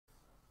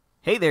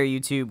Hey there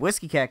YouTube,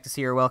 WhiskeyCactus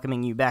here,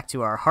 welcoming you back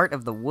to our Heart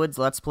of the Woods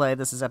Let's Play.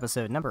 This is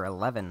episode number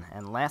 11,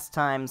 and last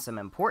time some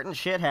important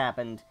shit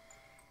happened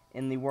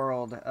in the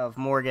world of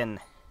Morgan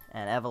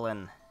and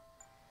Evelyn,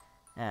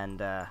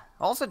 and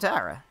also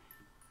Tara.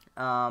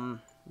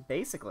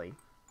 Basically,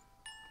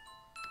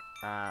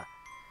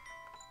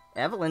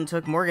 Evelyn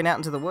took Morgan out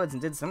into the woods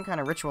and did some kind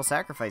of ritual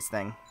sacrifice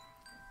thing.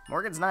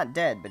 Morgan's not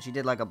dead, but she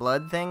did like a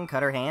blood thing,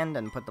 cut her hand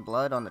and put the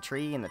blood on the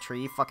tree, and the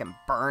tree fucking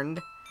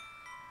burned.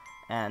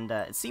 And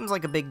it seems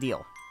like a big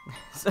deal.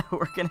 So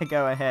we're going to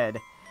go ahead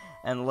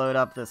and load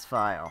up this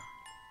file.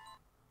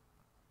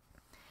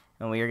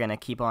 And we are going to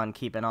keep on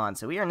keeping on.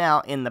 So we are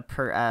now in the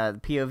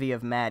POV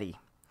of Maddie.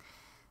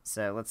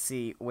 So let's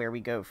see where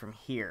we go from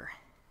here.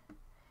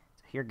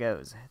 So here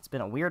goes. It's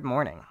been a weird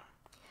morning.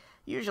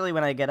 Usually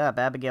when I get up,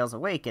 Abigail's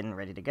awake and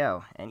ready to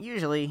go. And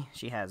usually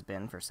she has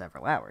been for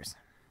several hours.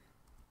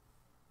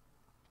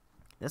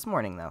 This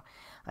morning, though,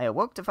 I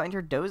awoke to find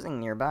her dozing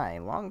nearby,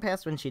 long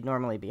past when she'd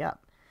normally be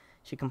up.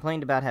 She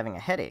complained about having a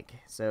headache,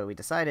 so we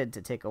decided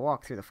to take a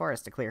walk through the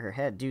forest to clear her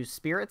head. Do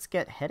spirits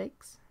get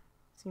headaches?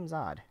 Seems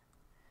odd.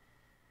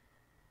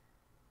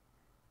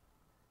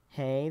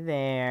 Hey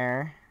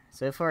there.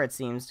 So far it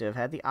seems to have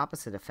had the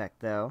opposite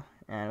effect, though,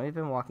 and we've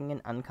been walking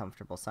in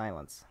uncomfortable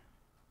silence.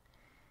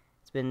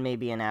 It's been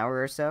maybe an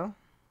hour or so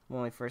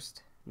when we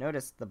first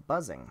noticed the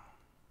buzzing.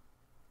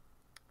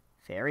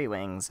 Fairy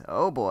wings.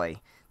 Oh boy.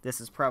 This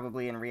is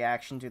probably in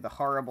reaction to the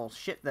horrible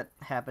shit that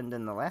happened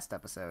in the last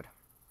episode.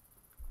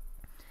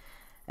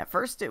 At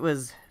first it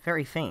was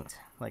very faint,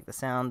 like the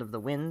sound of the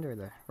wind or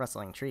the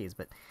rustling trees,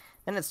 but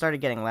then it started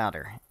getting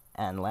louder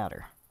and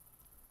louder.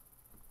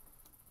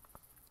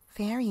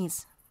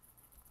 Fairies.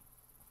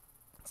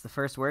 It's the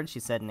first word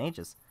she said in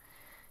ages.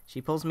 She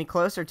pulls me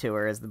closer to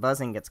her as the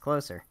buzzing gets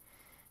closer.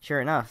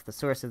 Sure enough, the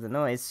source of the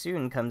noise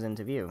soon comes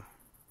into view.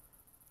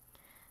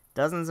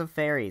 Dozens of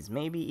fairies,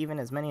 maybe even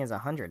as many as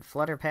 100,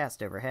 flutter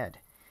past overhead.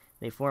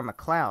 They form a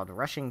cloud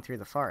rushing through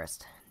the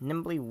forest,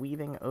 nimbly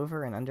weaving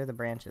over and under the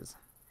branches.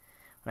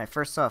 When I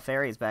first saw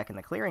fairies back in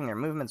the clearing, their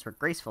movements were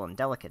graceful and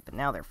delicate, but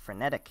now they're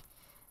frenetic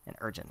and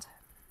urgent.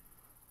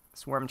 The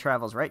swarm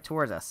travels right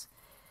towards us,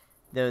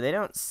 though they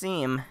don't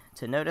seem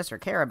to notice or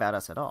care about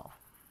us at all.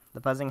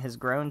 The buzzing has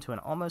grown to an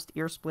almost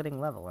ear-splitting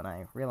level, and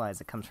I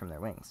realize it comes from their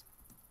wings.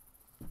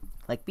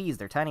 Like bees,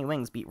 their tiny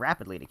wings beat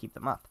rapidly to keep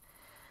them up.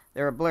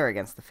 They're a blur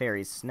against the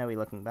fairies'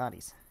 snowy-looking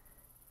bodies.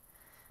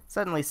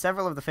 Suddenly,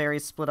 several of the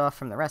fairies split off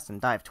from the rest and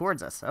dive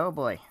towards us. Oh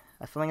boy.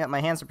 I fling up my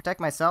hands to protect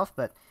myself,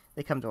 but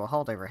they come to a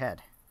halt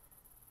overhead.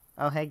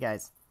 Oh, hey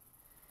guys.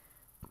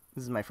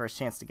 This is my first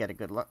chance to get a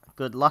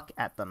good luck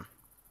at them.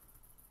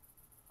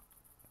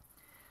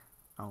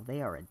 Oh,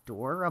 they are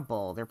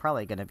adorable. They're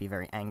probably going to be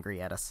very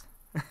angry at us.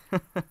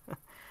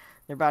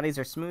 Their bodies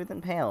are smooth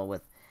and pale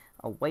with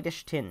a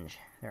whitish tinge.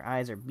 Their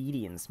eyes are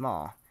beady and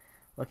small,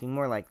 looking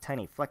more like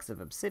tiny flecks of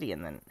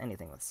obsidian than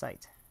anything with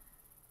sight.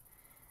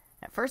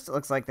 At first it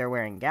looks like they're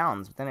wearing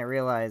gowns, but then I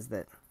realize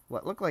that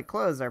what look like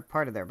clothes are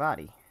part of their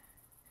body.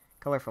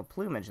 Colorful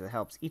plumage that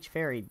helps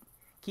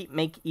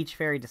make each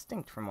fairy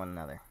distinct from one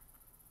another.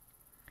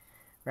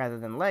 Rather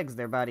than legs,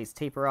 their bodies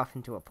taper off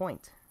into a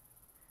point,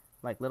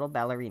 like little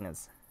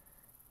ballerinas.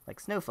 Like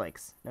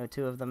snowflakes, no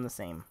two of them the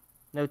same.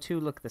 No two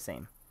look the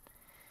same.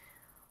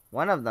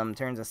 One of them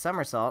turns a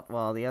somersault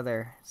while the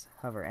others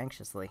hover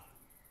anxiously.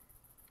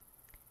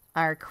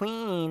 Our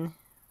queen!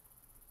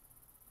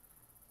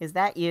 Is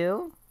that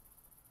you?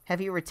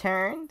 Have you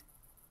returned?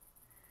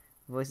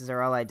 The voices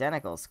are all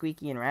identical,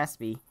 squeaky and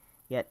raspy,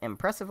 yet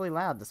impressively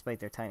loud despite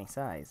their tiny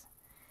size.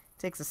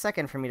 It takes a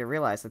second for me to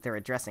realize that they're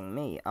addressing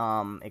me.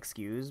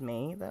 Excuse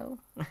me, though?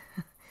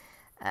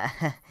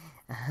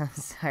 I'm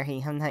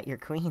sorry, I'm not your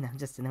queen, I'm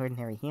just an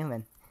ordinary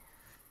human.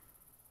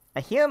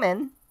 A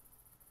human?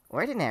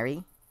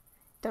 Ordinary?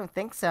 Don't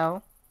think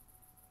so.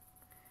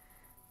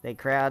 They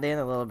crowd in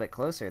a little bit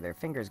closer, their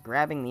fingers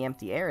grabbing the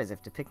empty air as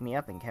if to pick me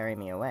up and carry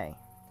me away.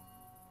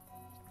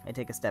 I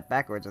take a step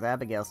backwards with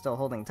Abigail still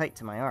holding tight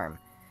to my arm.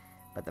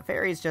 But the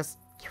fairies just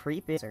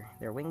creep in.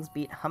 Their wings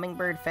beat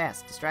hummingbird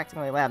fast,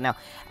 distractingly loud. Now,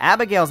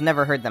 Abigail's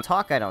never heard them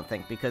talk, I don't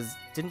think, because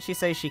didn't she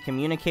say she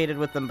communicated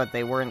with them but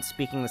they weren't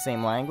speaking the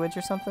same language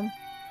or something?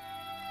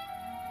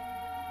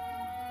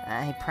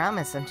 I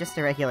promise, I'm just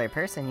a regular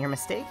person. You're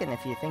mistaken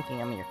if you're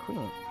thinking I'm your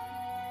queen.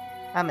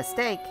 A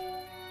mistake?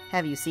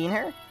 Have you seen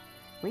her?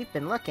 We've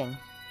been looking.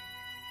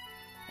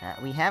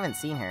 We haven't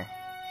seen her.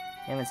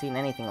 We haven't seen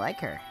anything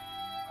like her.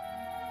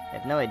 I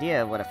have no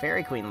idea what a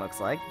fairy queen looks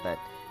like, but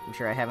I'm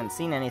sure I haven't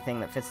seen anything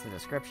that fits the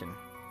description.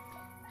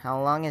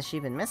 How long has she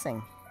been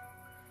missing?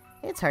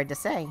 It's hard to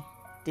say.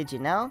 Did you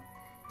know?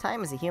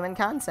 Time is a human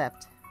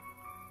concept.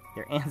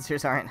 Their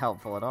answers aren't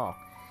helpful at all.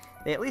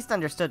 They at least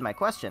understood my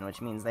question,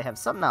 which means they have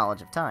some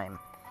knowledge of time.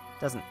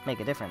 Doesn't make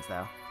a difference,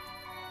 though.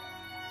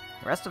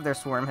 The rest of their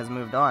swarm has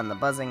moved on, the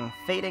buzzing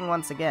fading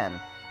once again,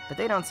 but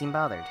they don't seem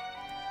bothered.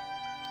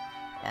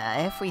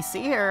 If we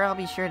see her, I'll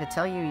be sure to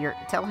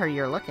tell her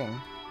you're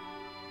looking.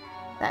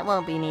 That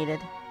won't be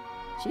needed.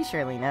 She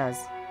surely knows.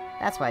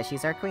 That's why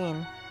she's our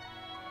queen.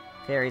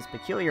 Fairy's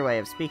peculiar way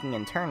of speaking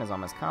in turn is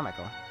almost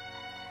comical.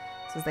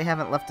 Since they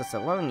haven't left us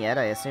alone yet,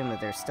 I assume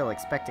that they're still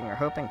expecting or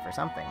hoping for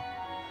something.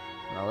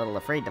 I'm a little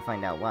afraid to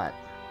find out what.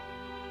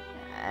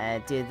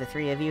 Do the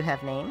three of you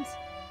have names?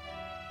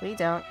 We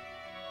don't.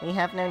 We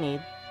have no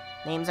need.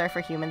 Names are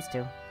for humans,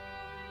 too.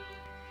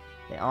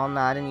 They all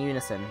nod in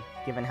unison.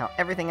 Given how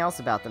everything else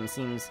about them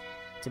seems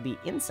to be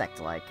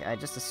insect-like, I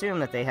just assume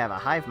that they have a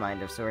hive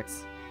mind of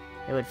sorts.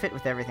 It would fit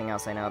with everything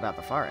else I know about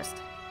the forest.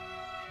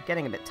 I'm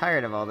getting a bit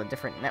tired of all the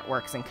different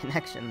networks and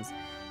connections.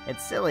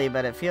 It's silly,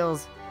 but it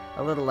feels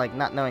a little like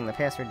not knowing the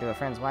password to a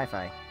friend's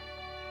Wi-Fi.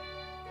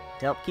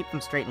 To help keep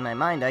them straight in my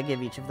mind, I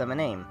give each of them a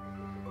name.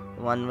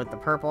 The one with the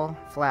purple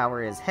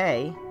flower is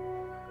Hey,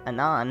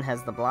 Anon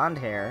has the blonde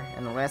hair,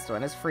 and the last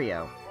one is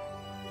Frio.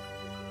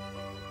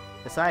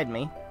 Beside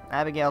me,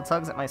 Abigail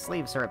tugs at my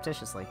sleeve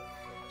surreptitiously.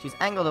 She's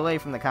angled away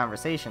from the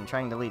conversation,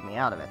 trying to lead me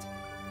out of it.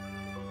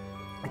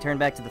 I turn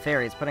back to the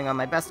fairies, putting on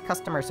my best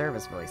customer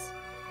service voice.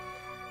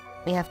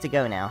 We have to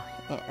go now.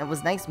 It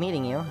was nice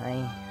meeting you.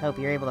 I hope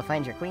you're able to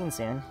find your queen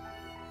soon.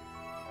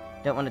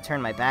 Don't want to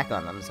turn my back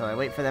on them, so I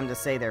wait for them to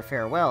say their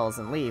farewells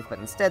and leave, but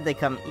instead they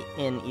come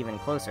in even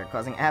closer,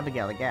 causing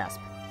Abigail to gasp.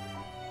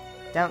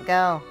 Don't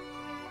go.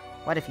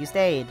 What if you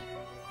stayed?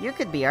 You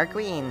could be our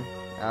queen.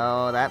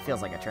 Oh, that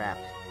feels like a trap.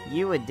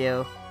 You would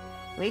do.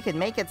 We could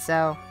make it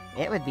so.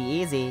 It would be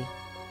easy.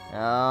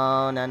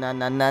 Oh, no, no,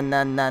 no, no,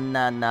 no, no,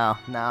 no, no,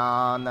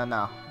 no, no,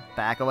 no.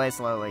 Back away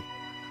slowly.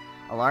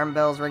 Alarm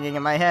bells ringing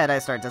in my head, I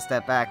start to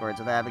step backwards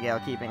with Abigail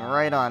keeping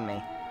right on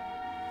me.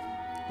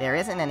 There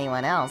isn't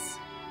anyone else.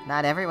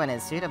 Not everyone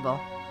is suitable,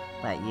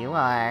 but you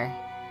are.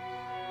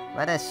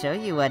 Let us show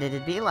you what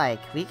it'd be like.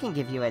 We can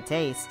give you a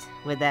taste.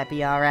 Would that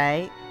be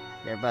alright?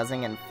 Their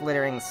buzzing and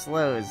flittering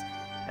slows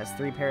as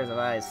three pairs of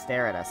eyes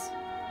stare at us.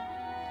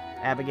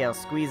 Abigail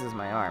squeezes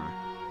my arm.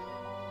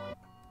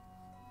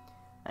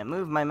 I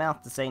move my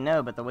mouth to say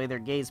no, but the way their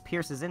gaze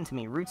pierces into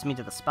me roots me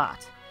to the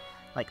spot.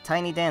 Like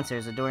tiny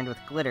dancers adorned with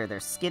glitter, their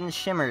skin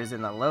shimmers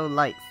in the low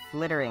light,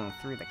 filtering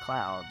through the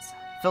clouds.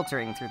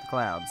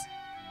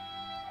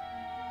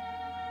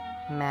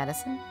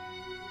 Madison?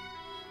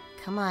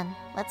 Come on,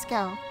 let's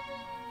go.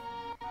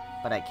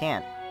 But I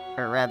can't.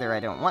 Or rather, I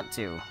don't want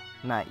to.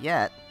 Not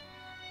yet.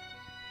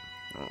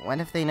 What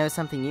if they know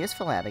something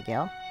useful,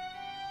 Abigail?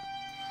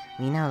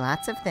 We know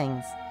lots of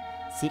things.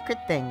 Secret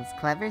things,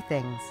 clever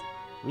things.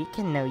 We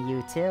can know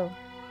you, too.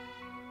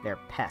 They're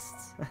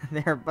pests.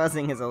 Their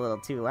buzzing is a little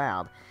too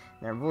loud.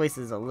 Their voice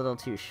is a little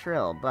too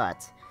shrill,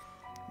 but...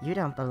 You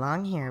don't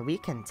belong here, we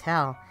can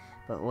tell.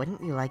 But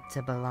wouldn't you like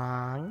to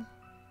belong?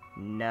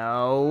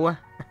 No.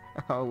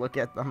 Oh, look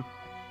at them.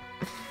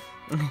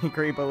 They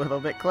creep a little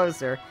bit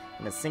closer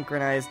in a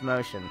synchronized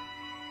motion.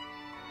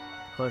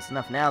 Close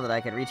enough now that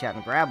I could reach out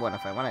and grab one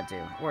if I wanted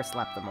to, or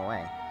slap them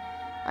away.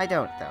 I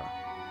don't, though.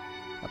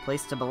 A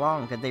place to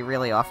belong. Could they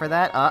really offer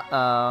that?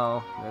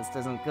 Uh-oh. This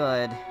isn't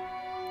good.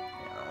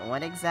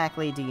 What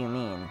exactly do you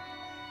mean?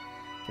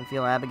 I can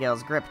feel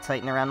Abigail's grip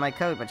tighten around my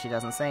coat, but she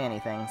doesn't say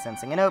anything.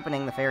 Sensing an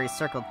opening, the fairies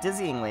circle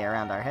dizzyingly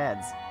around our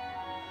heads.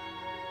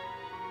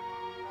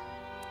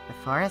 The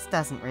forest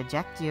doesn't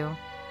reject you,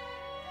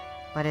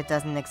 but it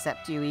doesn't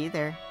accept you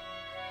either.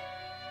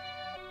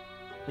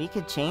 We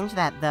could change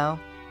that, though.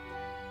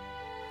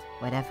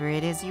 Whatever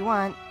it is you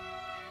want,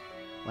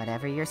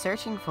 whatever you're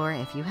searching for,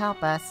 if you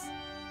help us.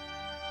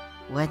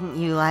 Wouldn't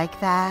you like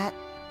that?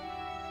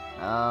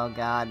 Oh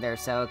god, they're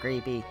so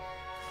creepy.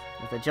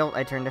 With a jolt,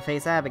 I turn to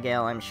face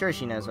Abigail. I'm sure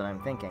she knows what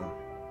I'm thinking.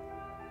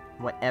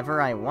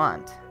 Whatever I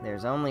want.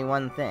 There's only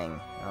one thing.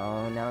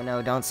 Oh, no,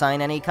 no, don't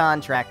sign any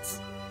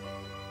contracts.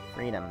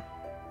 Freedom.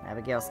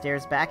 Abigail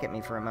stares back at me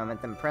for a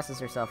moment, then presses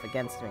herself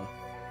against me.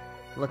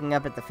 Looking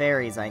up at the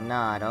fairies, I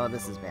nod. Oh,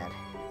 this is bad.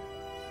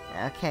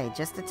 Okay,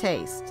 just a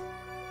taste.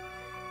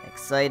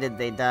 Excited,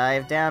 they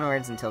dive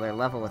downwards until they're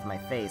level with my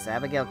face.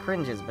 Abigail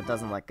cringes, but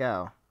doesn't let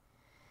go.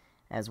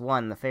 As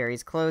one, the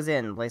fairies close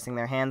in, placing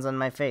their hands on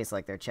my face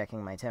like they're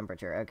checking my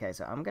temperature. Okay,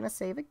 so I'm gonna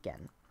save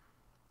again.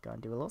 Go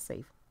and do a little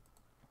save.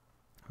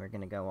 We're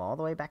gonna go all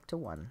the way back to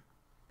 1.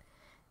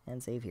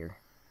 And save here.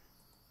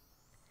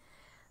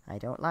 I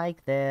don't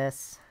like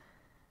this.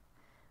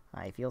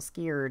 I feel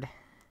scared.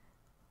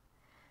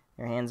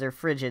 Their hands are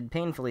frigid,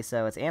 painfully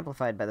so. It's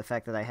amplified by the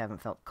fact that I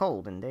haven't felt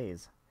cold in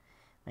days.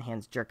 My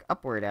hands jerk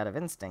upward out of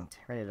instinct,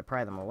 ready to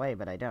pry them away,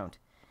 but I don't.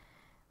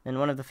 Then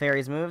one of the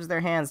fairies moves their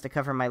hands to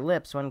cover my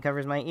lips, one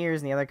covers my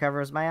ears, and the other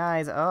covers my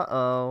eyes.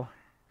 Uh-oh.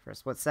 For a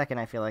split second,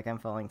 I feel like I'm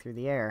falling through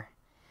the air.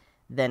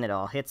 Then it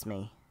all hits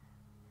me.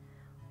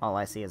 All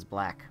I see is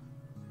black.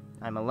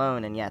 I'm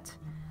alone, and yet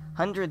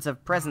hundreds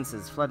of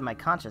presences flood my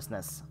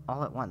consciousness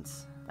all at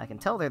once. I can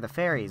tell they're the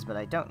fairies, but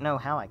I don't know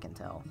how I can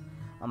tell.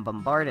 I'm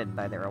bombarded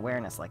by their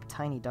awareness like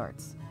tiny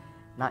darts,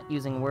 not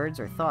using words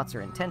or thoughts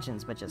or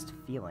intentions, but just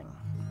feeling.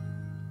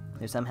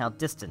 They're somehow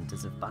distant,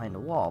 as if behind a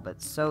wall,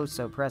 but so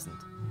present.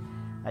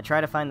 I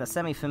try to find the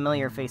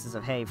semi-familiar faces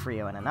of Hey,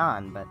 Frio, and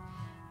Anon, but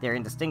they're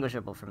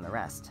indistinguishable from the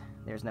rest.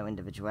 There's no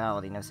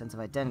individuality, no sense of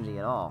identity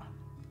at all.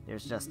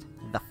 There's just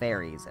the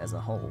fairies as a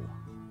whole.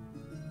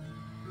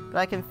 But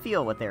I can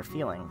feel what they're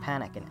feeling,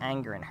 panic and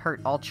anger and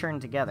hurt all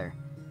churned together.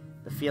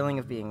 The feeling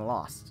of being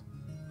lost.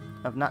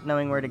 of not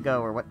knowing where to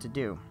go or what to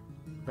do,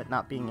 but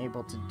not being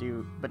able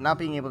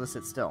to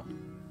sit still.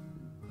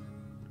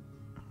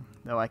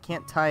 Though I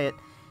can't tie it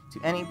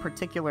to any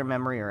particular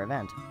memory or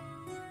event.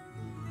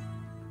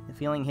 The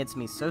feeling hits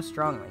me so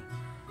strongly,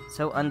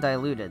 so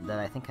undiluted, that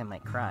I think I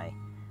might cry.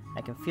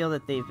 I can feel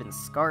that they've been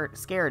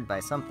scared by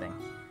something,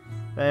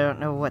 but I don't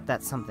know what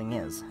that something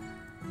is.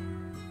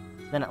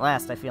 Then at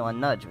last I feel a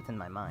nudge within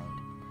my mind,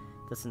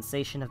 the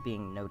sensation of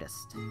being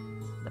noticed.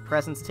 The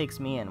presence takes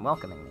me in,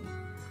 welcoming me.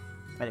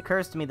 It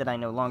occurs to me that I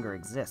no longer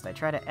exist. I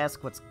try to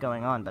ask what's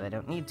going on, but I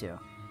don't need to.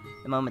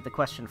 The moment the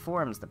question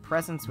forms, the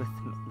presence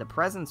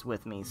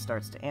with me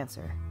starts to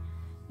answer.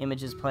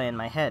 Images play in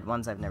my head,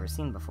 ones I've never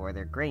seen before.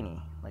 They're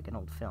grainy, like an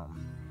old film.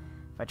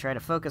 If I try to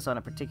focus on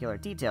a particular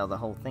detail, the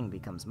whole thing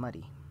becomes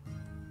muddy.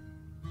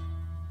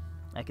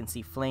 I can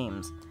see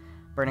flames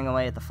burning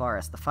away at the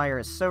forest. The fire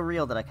is so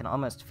real that I can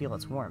almost feel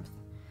its warmth.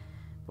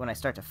 But when I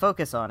start to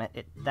focus on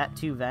it, that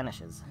too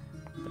vanishes.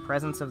 The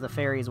presence of the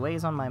fairies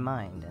weighs on my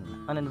mind,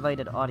 an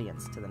uninvited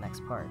audience to the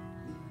next part.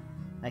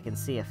 I can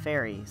see a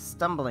fairy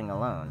stumbling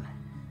alone,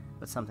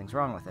 but something's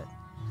wrong with it.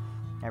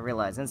 I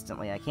realize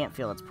instantly I can't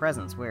feel its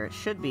presence. Where it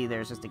should be,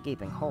 there's just a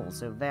gaping hole,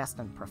 so vast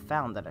and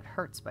profound that it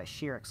hurts by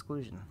sheer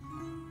exclusion.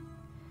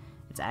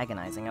 It's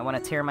agonizing. I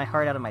want to tear my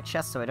heart out of my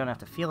chest so I don't have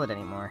to feel it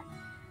anymore.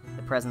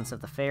 The presence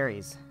of the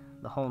fairies,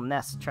 the whole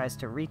nest tries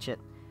to reach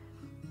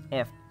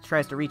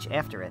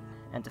after it,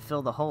 and to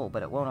fill the hole,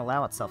 but it won't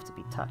allow itself to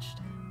be touched.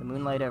 The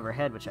moonlight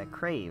overhead, which I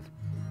crave,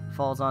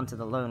 falls onto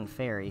the lone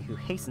fairy, who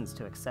hastens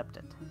to accept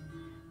it.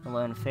 The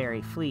lone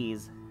fairy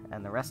flees,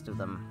 and the rest of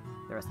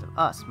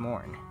us,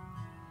 mourn.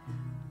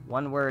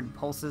 One word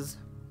pulses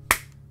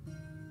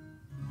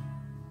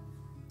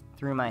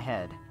through my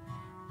head,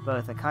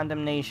 both a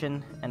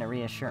condemnation and a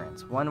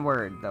reassurance. One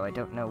word, though I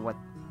don't know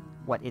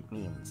what it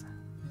means.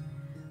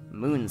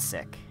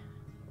 Moonsick.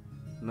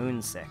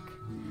 Moonsick.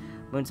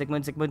 Moonsick,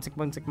 moonsick, moonsick,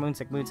 moonsick,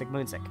 moonsick, moonsick,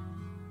 moonsick.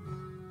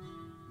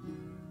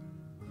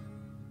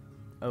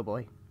 Oh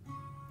boy.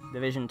 The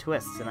vision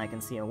twists and I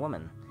can see a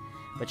woman.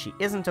 But she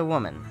isn't a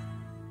woman.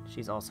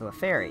 She's also a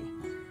fairy.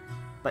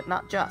 But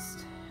not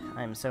just.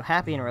 I'm so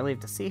happy and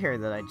relieved to see her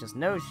that I just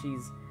know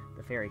she's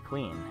the fairy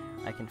queen.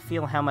 I can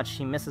feel how much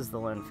she misses the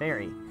lone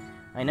fairy.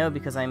 I know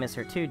because I miss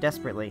her too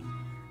desperately.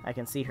 I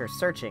can see her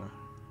searching,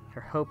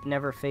 her hope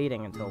never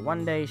fading until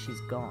one day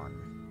she's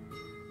gone.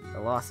 The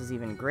loss is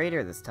even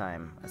greater this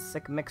time. A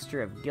sick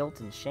mixture of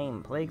guilt and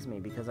shame plagues me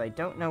because I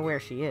don't know where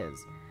she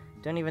is.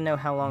 Don't even know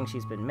how long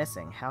she's been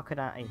missing. How could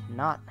I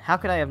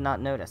have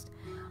not noticed?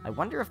 I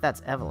wonder if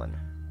that's Evelyn.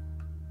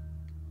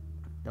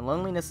 The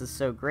loneliness is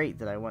so great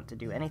that I want to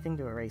do anything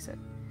to erase it.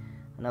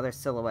 Another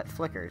silhouette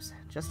flickers,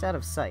 just out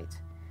of sight,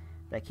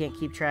 but I can't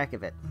keep track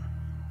of it.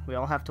 We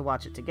all have to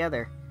watch it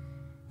together,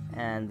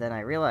 and then I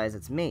realize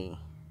it's me.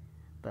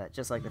 But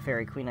just like the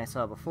fairy queen I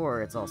saw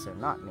before, it's also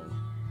not me.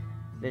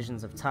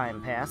 Visions of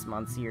time pass,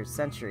 months, years,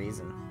 centuries,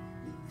 and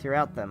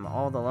throughout them,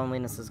 all the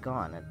loneliness is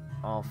gone. It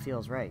all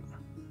feels right.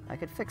 I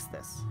could fix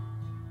this.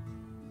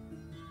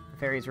 The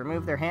fairies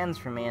remove their hands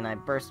from me, and I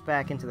burst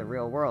back into the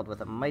real world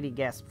with a mighty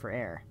gasp for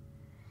air.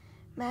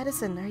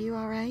 Madison, are you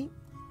alright?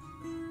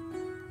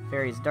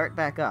 Fairies dart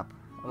back up,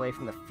 away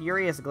from the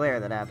furious glare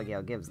that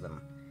Abigail gives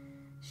them.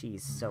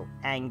 She's so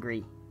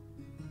angry.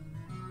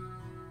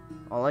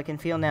 All I can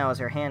feel now is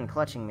her hand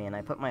clutching me, and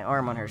I put my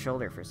arm on her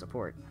shoulder for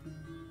support.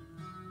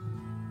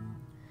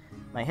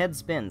 My head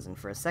spins, and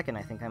for a second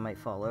I think I might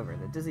fall over.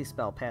 The dizzy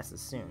spell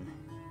passes soon.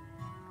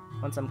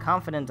 Once I'm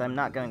confident I'm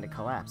not going to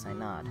collapse, I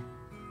nod.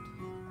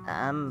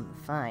 I'm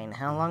fine.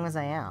 How long was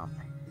I out?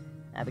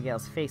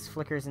 Abigail's face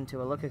flickers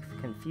into a look of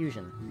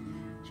confusion.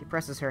 She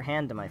presses her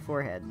hand to my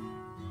forehead.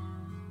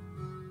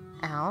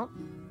 Out?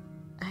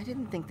 I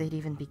didn't think they'd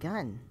even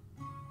begun.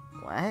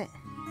 What?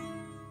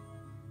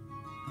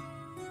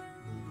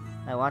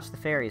 I watch the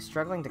fairies,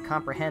 struggling to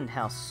comprehend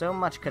how so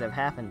much could have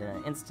happened in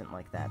an instant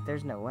like that.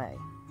 There's no way.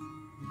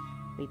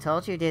 We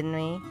told you, didn't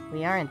we?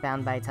 We aren't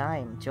bound by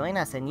time. Join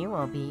us and you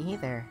won't be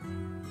either.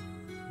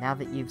 Now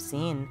that you've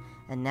seen,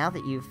 and now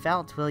that you've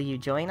felt, will you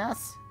join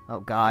us? Oh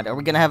god, are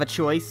we gonna have a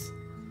choice?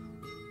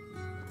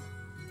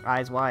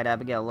 Eyes wide,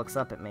 Abigail looks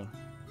up at me.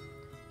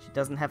 She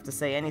doesn't have to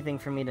say anything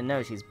for me to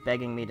know she's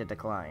begging me to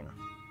decline.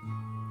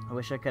 I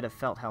wish I could have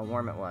felt how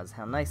warm it was,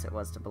 how nice it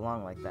was to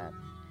belong like that.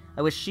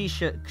 I wish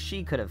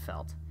she could have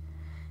felt.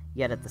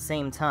 Yet at the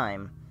same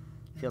time,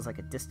 it feels like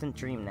a distant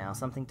dream now,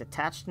 something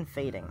detached and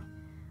fading.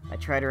 I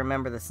try to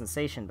remember the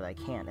sensation, but I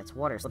can't. It's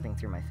water slipping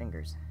through my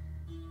fingers.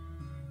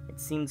 It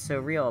seemed so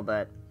real,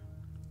 but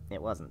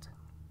it wasn't.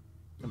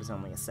 It was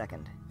only a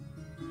second.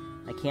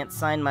 I can't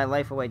sign my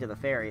life away to the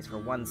fairies for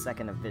 1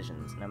 second of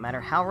visions, no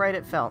matter how right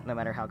it felt, no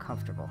matter how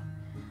comfortable.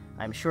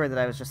 I'm sure that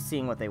I was just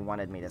seeing what they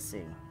wanted me to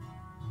see.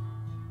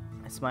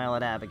 I smile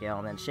at Abigail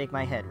and then shake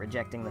my head,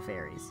 rejecting the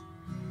fairies.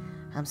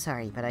 I'm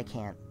sorry, but I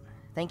can't.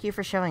 Thank you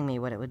for showing me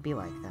what it would be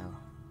like, though.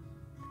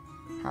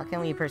 How can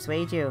we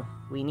persuade you?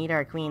 We need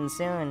our queen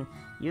soon.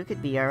 You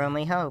could be our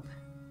only hope.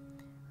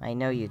 I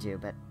know you do,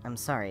 but I'm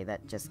sorry,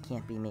 that just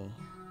can't be me.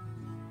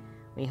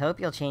 We hope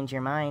you'll change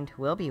your mind.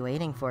 We'll be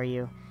waiting for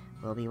you.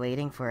 We'll be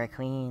waiting for a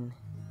queen.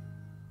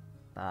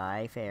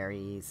 Bye,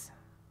 fairies.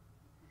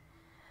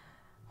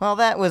 Well,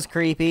 that was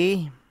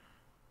creepy.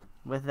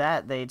 With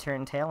that, they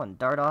turn tail and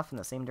dart off in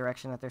the same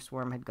direction that their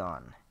swarm had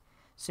gone.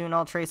 Soon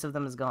all trace of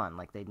them is gone,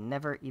 like they'd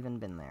never even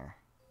been there.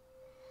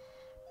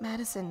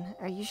 Madison,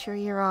 are you sure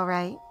you're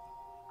alright?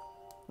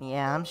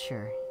 Yeah, I'm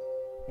sure.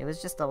 It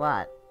was just a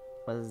lot.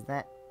 Was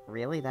that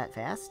really that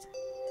fast?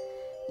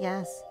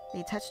 Yes,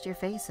 they touched your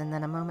face and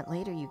then a moment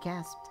later you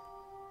gasped.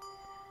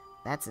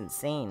 That's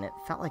insane. It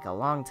felt like a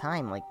long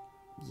time, like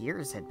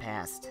years had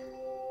passed.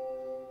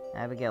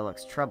 Abigail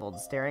looks troubled,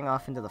 staring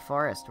off into the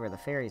forest where the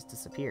fairies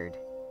disappeared.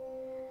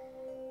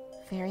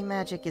 Fairy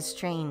magic is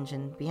strange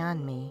and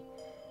beyond me.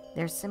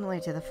 They're similar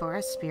to the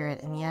forest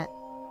spirit and yet...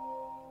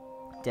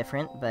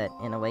 Different, but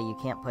in a way you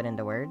can't put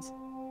into words?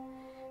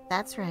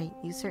 That's right.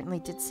 You certainly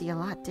did see a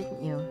lot,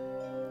 didn't you?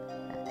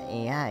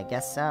 Yeah, I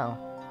guess so.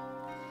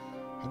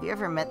 Have you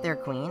ever met their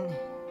queen?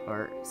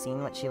 Or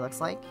seen what she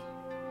looks like?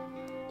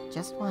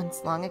 Just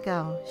once, long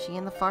ago. She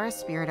and the forest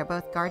spirit are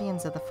both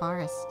guardians of the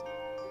forest.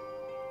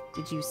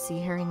 Did you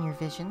see her in your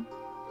vision?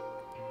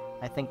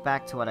 I think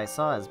back to what I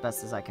saw as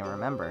best as I can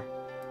remember.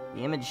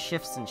 The image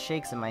shifts and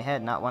shakes in my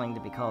head, not wanting to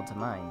be called to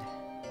mind.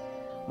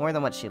 More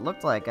than what she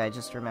looked like, I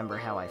just remember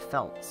how I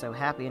felt, so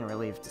happy and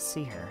relieved to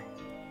see her.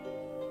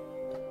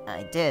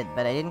 I did,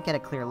 but I didn't get a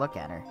clear look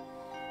at her.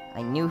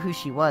 I knew who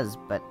she was,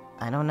 but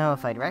I don't know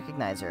if I'd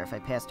recognize her if I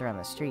passed her on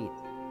the street.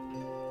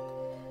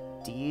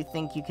 Do you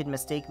think you could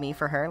mistake me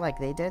for her like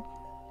they did?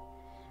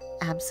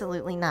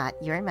 Absolutely not.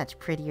 You're much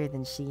prettier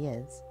than she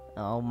is.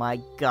 Oh my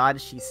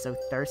god, she's so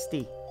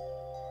thirsty.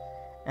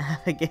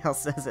 Abigail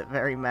says it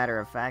very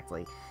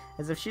matter-of-factly,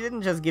 as if she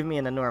didn't just give me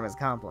an enormous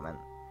compliment.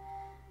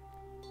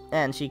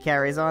 And she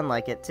carries on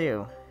like it,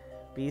 too.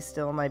 Be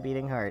still, my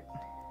beating heart.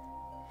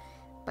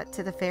 But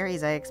to the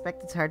fairies, I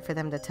expect it's hard for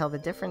them to tell the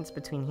difference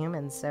between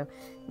humans, so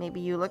maybe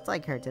you looked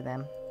like her to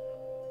them.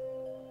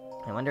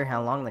 I wonder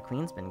how long the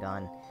queen's been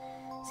gone.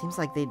 Seems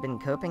like they'd been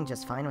coping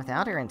just fine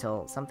without her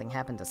until something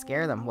happened to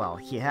scare them. Well,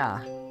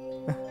 yeah.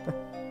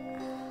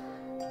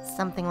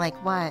 Something like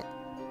what?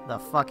 The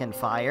fucking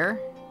fire?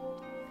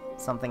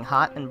 Something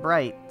hot and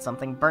bright,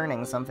 something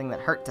burning, something that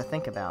hurt to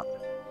think about.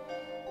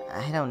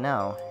 I don't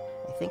know.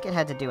 I think it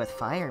had to do with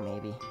fire,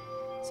 maybe.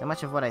 So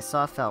much of what I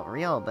saw felt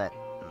real, but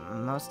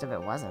most of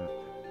it wasn't.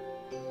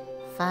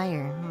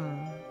 Fire,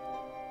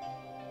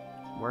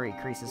 Worry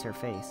creases her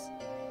face.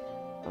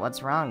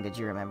 What's wrong? Did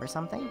you remember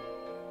something?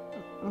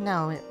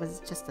 No, it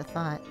was just a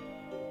thought.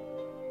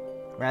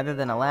 Rather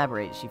than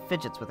elaborate, she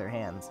fidgets with her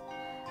hands.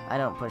 I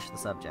don't push the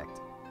subject.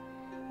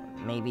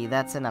 Maybe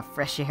that's enough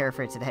fresh air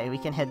for today. We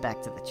can head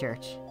back to the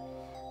church.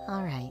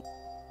 All right.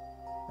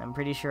 I'm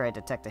pretty sure I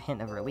detect a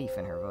hint of relief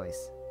in her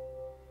voice.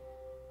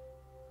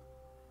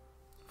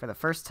 For the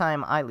first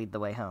time, I lead the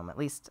way home. At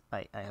least,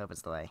 I hope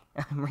it's the way.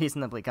 I'm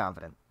reasonably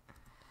confident.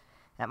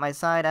 At my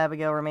side,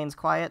 Abigail remains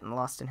quiet and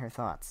lost in her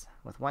thoughts.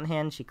 With one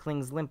hand, she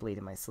clings limply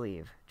to my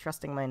sleeve,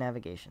 trusting my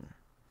navigation.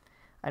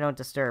 I don't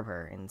disturb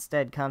her,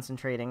 instead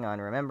concentrating on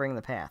remembering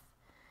the path.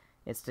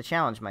 It's to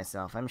challenge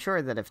myself. I'm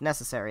sure that if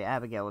necessary,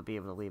 Abigail would be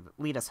able to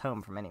lead us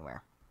home from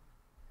anywhere.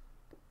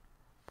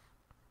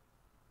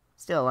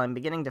 Still, I'm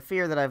beginning to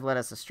fear that I've led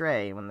us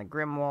astray when the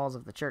grim walls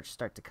of the church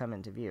start to come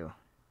into view.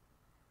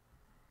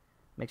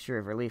 Mixture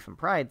of relief and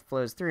pride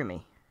flows through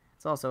me.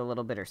 It's also a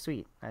little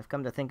bittersweet. I've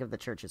come to think of the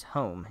church as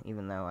home,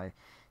 even though I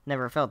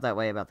never felt that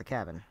way about the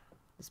cabin.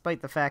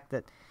 Despite the fact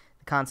that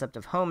the concept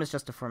of home is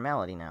just a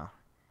formality now.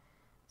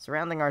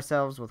 Surrounding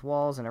ourselves with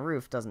walls and a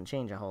roof doesn't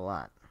change a whole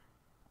lot.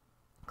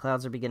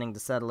 Clouds are beginning to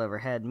settle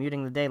overhead,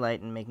 muting the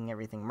daylight and making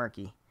everything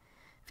murky.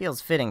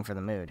 Feels fitting for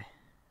the mood.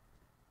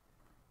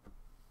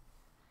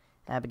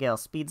 Abigail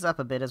speeds up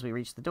a bit as we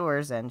reach the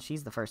doors, and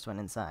she's the first one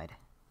inside.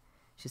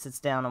 She sits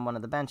down on one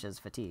of the benches,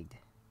 fatigued.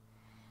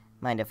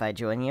 Mind if I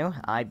join you?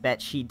 I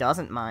bet she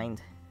doesn't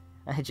mind.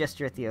 I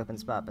gesture at the open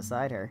spot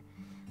beside her.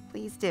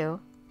 Please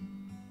do.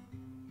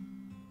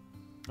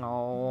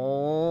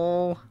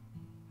 Oh.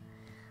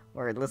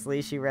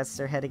 Wordlessly, she rests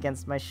her head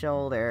against my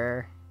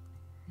shoulder.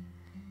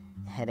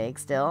 Headache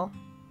still?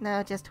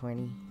 No, just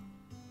horny.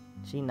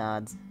 She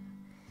nods.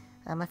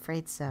 I'm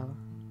afraid so.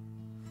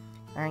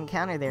 Our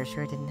encounter there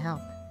sure didn't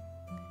help.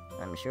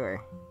 I'm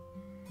sure.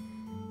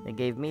 It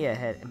gave me a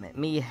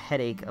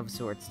headache of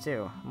sorts,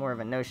 too. More of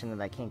a notion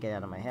that I can't get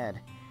out of my head.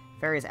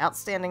 Fairy's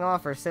outstanding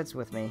offer sits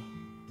with me.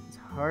 As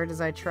hard as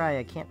I try,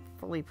 I can't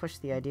fully push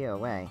the idea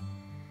away.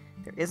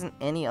 If there isn't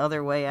any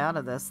other way out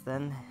of this,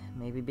 then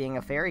maybe being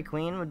a fairy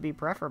queen would be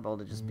preferable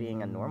to just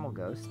being a normal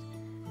ghost.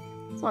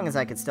 As long as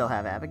I could still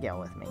have Abigail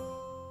with me.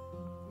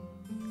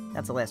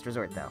 That's a last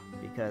resort, though,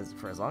 because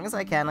for as long as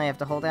I can, I have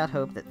to hold out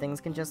hope that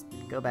things can just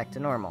go back to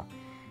normal.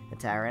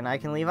 That Tara and I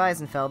can leave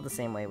Eisenfeld the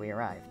same way we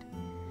arrived.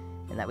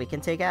 And that we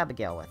can take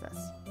Abigail with us.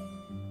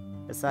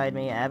 Beside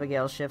me,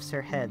 Abigail shifts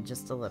her head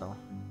just a little.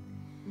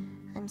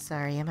 I'm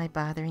sorry, am I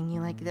bothering you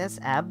like this?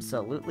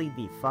 Absolutely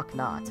the fuck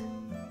not.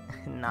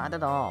 Not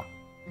at all.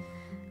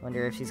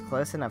 Wonder if she's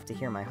close enough to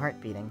hear my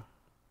heart beating.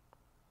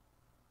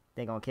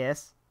 They gonna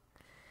kiss?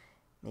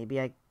 Maybe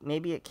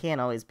it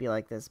can't always be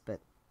like this,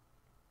 but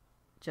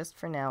just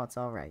for now, it's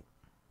all right.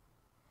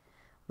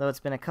 Though it's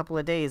been a couple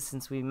of days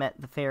since we met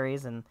the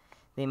fairies and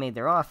they made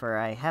their offer,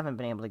 I haven't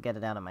been able to get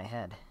it out of my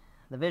head.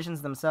 The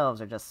visions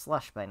themselves are just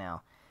slush by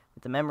now,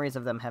 with the memories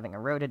of them having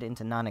eroded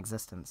into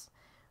non-existence.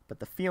 But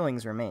the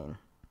feelings remain.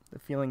 The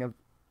feeling of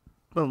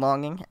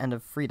belonging and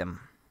of freedom.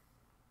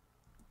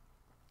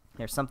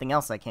 There's something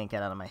else I can't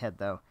get out of my head,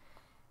 though.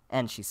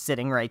 And she's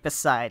sitting right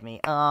beside me.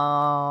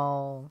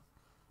 Oh,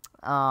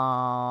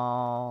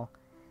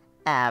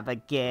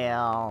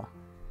 Abigail.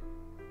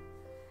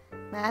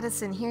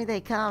 Madison, here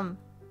they come.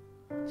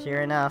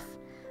 Sure enough,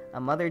 a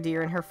mother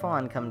deer and her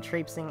fawn come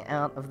traipsing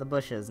out of the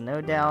bushes,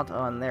 no doubt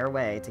on their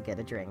way to get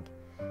a drink.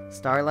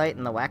 Starlight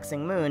and the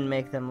waxing moon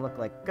make them look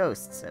like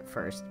ghosts at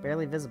first,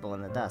 barely visible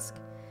in the dusk.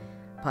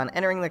 Upon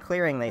entering the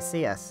clearing, they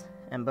see us,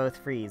 and both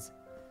freeze.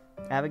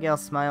 Abigail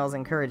smiles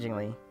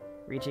encouragingly,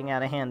 reaching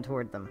out a hand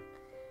toward them.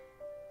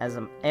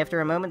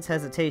 After a moment's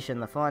hesitation,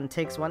 the fawn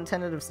takes one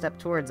tentative step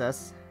towards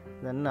us,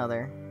 then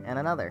another, and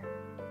another.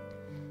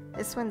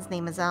 This one's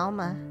name is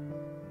Alma.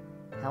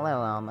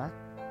 Hello, Alma.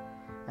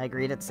 I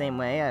greet it same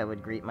way I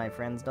would greet my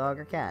friend's dog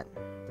or cat.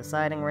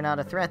 Deciding we're not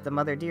a threat, the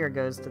mother deer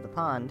goes to the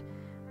pond,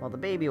 while the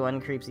baby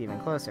one creeps even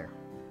closer.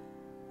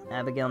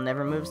 Abigail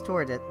never moves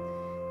toward it,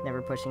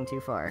 never pushing too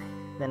far.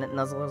 Then it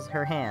nuzzles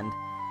her hand,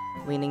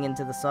 leaning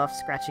into the soft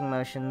scratching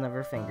motion of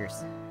her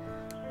fingers.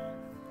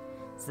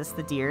 Is this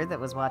the deer that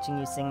was watching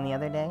you sing the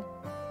other day?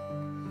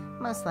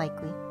 Most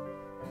likely.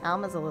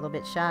 Alma's a little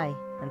bit shy,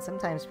 and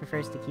sometimes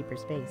prefers to keep her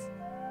space.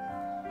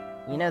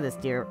 You know this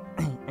deer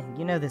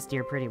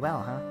pretty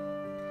well, huh?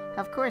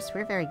 Of course,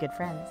 we're very good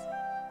friends.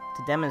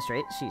 To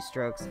demonstrate, she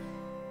strokes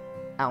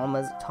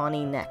Alma's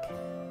tawny neck.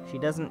 She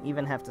doesn't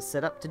even have to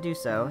sit up to do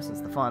so, since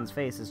the fawn's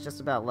face is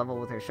just about level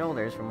with her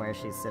shoulders from where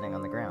she's sitting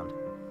on the ground.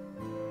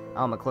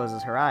 Alma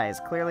closes her eyes,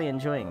 clearly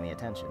enjoying the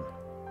attention.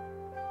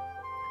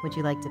 Would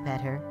you like to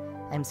pet her?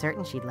 I'm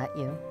certain she'd let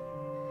you.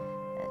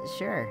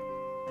 Sure.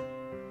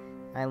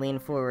 I lean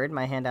forward,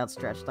 my hand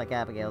outstretched like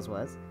Abigail's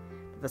was.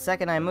 But the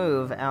second I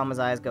move, Alma's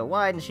eyes go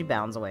wide and she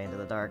bounds away into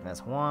the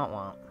darkness. Womp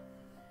womp.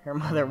 Her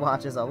mother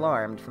watches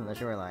alarmed from the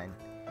shoreline.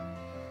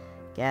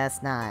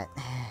 Guess not.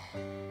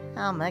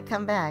 Alma,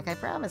 come back. I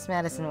promise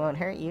Madison won't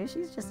hurt you.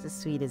 She's just as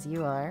sweet as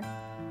you are.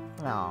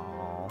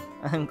 Aww.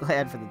 I'm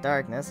glad for the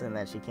darkness and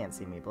that she can't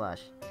see me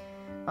blush.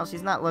 While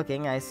she's not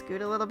looking, I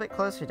scoot a little bit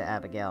closer to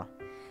Abigail.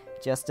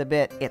 Just a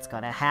bit. It's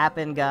gonna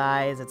happen,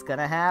 guys. It's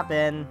gonna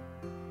happen.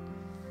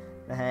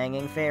 The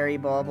hanging fairy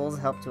baubles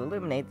help to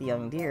illuminate the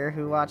young deer,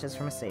 who watches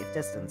from a safe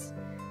distance.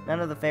 None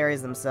of the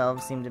fairies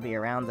themselves seem to be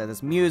around, though.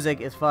 This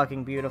music is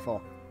fucking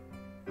beautiful.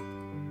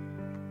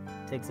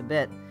 Takes a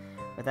bit,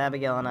 with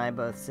Abigail and I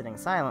both sitting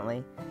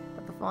silently,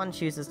 but the fawn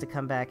chooses to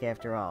come back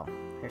after all.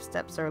 Her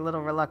steps are a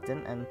little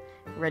reluctant and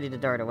ready to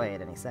dart away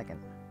at any second.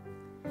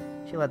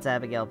 She lets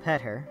Abigail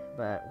pet her,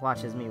 but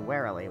watches me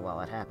warily while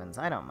it happens.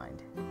 I don't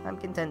mind. I'm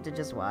content to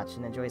just watch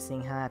and enjoy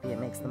seeing how happy it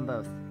makes them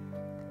both.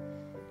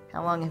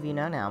 How long have you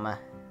known Alma?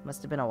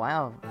 Must have been a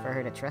while for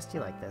her to trust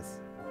you like this.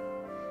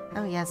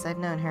 Oh yes, I've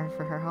known her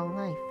for her whole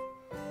life.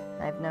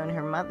 I've known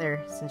her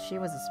mother since she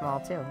was small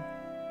too.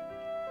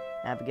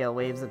 Abigail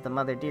waves at the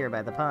mother deer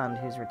by the pond,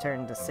 who's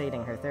returned to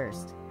sating her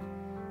thirst.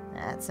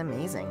 That's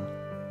amazing.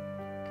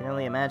 Can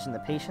only imagine the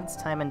patience,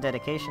 time, and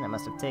dedication it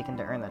must have taken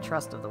to earn the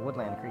trust of the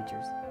woodland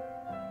creatures.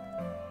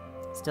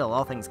 Still,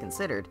 all things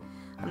considered,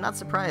 I'm not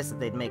surprised that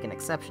they'd make an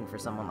exception for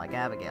someone like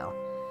Abigail.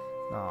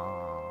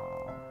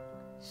 Aww.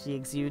 She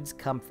exudes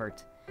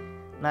comfort.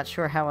 I'm not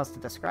sure how else to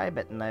describe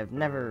it, and I've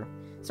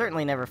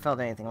certainly never felt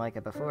anything like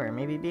it before.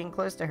 Maybe being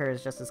close to her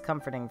is just as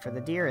comforting for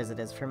the deer as it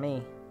is for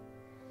me.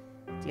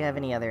 Do you have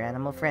any other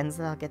animal friends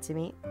that I'll get to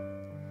meet?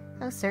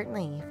 Oh,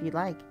 certainly, if you'd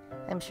like.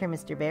 I'm sure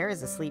Mr. Bear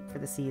is asleep for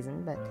the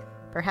season, but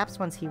perhaps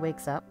once he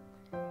wakes up.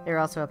 There are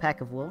also a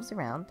pack of wolves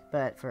around,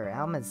 but for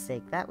Alma's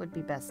sake, that would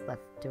be best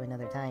left to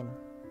another time.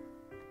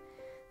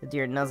 The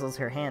deer nuzzles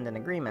her hand in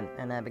agreement,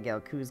 and Abigail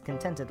coos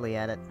contentedly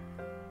at it.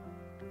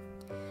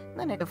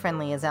 Not so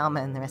friendly as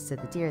Alma and the rest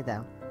of the deer,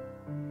 though.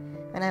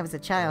 When I was a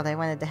child, I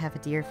wanted to have a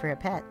deer for a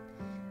pet.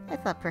 I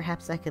thought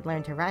perhaps I could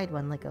learn to ride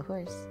one like a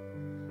horse.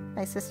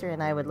 My sister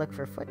and I would look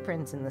for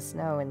footprints in the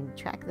snow and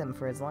track them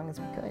for as long as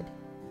we could.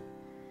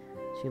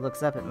 She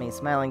looks up at me,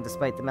 smiling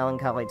despite the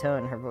melancholy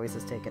tone her voice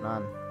has taken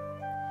on.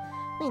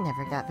 We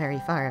never got very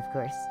far, of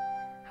course.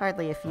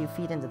 Hardly a few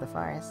feet into the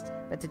forest,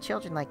 but to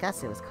children like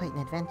us it was quite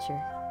an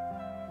adventure.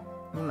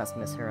 You must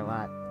miss her a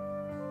lot.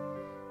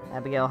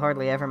 Abigail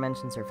hardly ever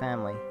mentions her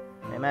family.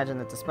 I imagine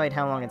that despite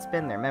how long it's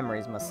been, their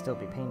memories must still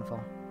be painful.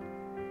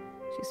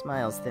 She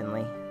smiles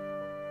thinly.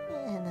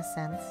 In a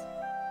sense.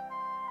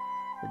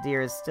 The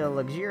deer is still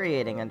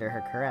luxuriating under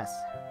her caress.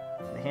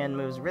 The hand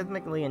moves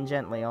rhythmically and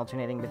gently,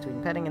 alternating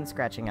between petting and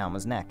scratching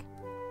Alma's neck.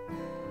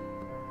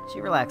 She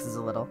relaxes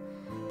a little,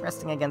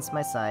 resting against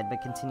my side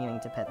but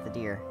continuing to pet the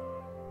deer.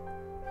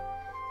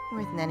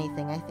 More than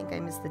anything, I think I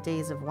miss the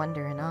days of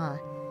wonder and awe,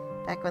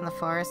 back when the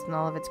forest and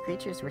all of its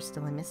creatures were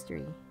still a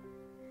mystery.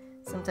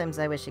 Sometimes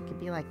I wish it could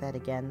be like that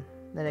again,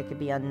 that it could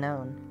be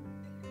unknown.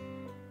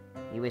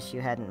 You wish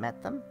you hadn't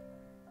met them?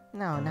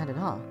 No, not at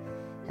all.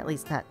 At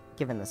least not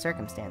given the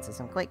circumstances.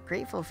 I'm quite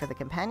grateful for the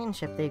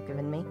companionship they've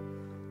given me.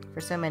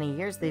 For so many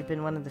years, they've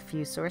been one of the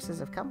few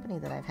sources of company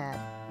that I've had.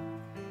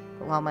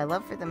 But while my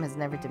love for them has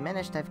never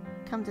diminished, I've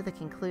come to the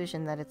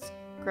conclusion that it's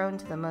grown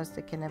to the most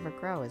it can ever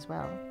grow as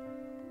well.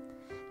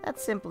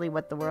 That's simply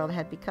what the world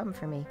had become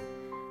for me.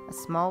 A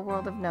small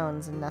world of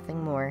knowns and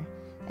nothing more.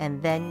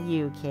 And then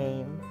you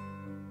came.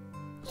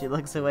 She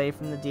looks away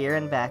from the deer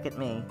and back at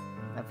me.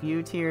 A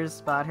few tears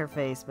spot her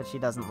face, but she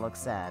doesn't look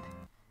sad.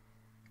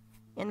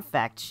 In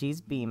fact, she's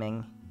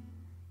beaming.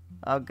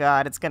 Oh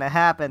god, it's gonna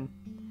happen.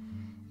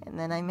 And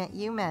then I met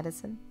you,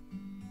 Madison.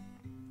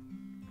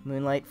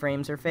 Moonlight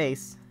frames her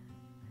face.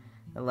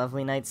 The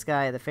lovely night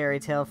sky, the fairy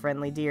tale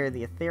friendly deer,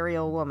 the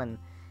ethereal woman.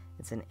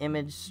 It's an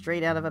image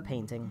straight out of a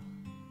painting.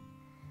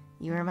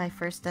 You were my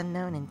first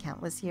unknown in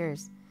countless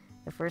years.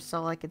 The first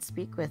soul I could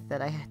speak with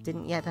that I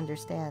didn't yet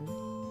understand.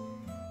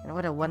 And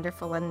what a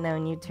wonderful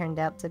unknown you turned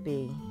out to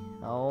be.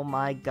 Oh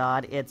my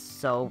god, it's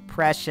so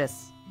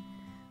precious.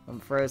 I'm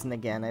frozen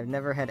again. I've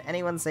never had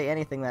anyone say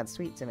anything that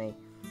sweet to me.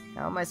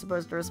 How am I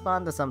supposed to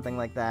respond to something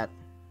like that?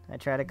 I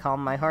try to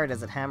calm my heart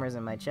as it hammers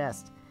in my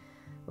chest.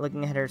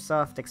 Looking at her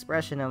soft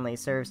expression only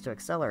serves to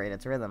accelerate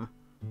its rhythm.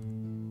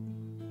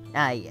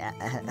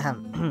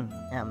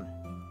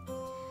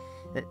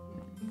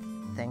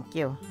 Thank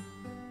you.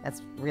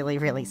 That's really,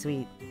 really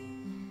sweet.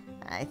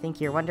 I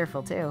think you're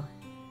wonderful, too.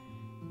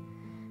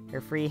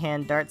 Her free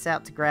hand darts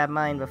out to grab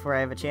mine before I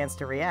have a chance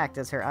to react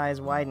as her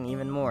eyes widen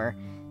even more,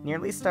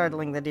 nearly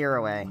startling the deer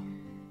away.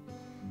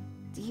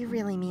 Do you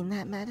really mean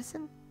that,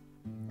 Madison?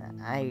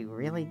 I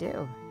really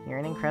do. You're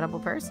an incredible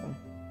person.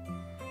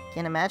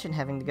 Can't imagine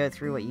having to go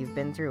through what you've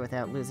been through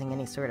without losing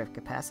any sort of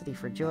capacity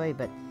for joy,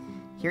 but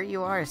here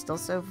you are, still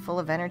so full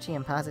of energy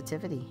and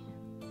positivity.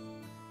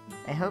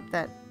 I hope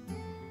that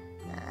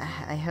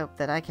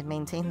I can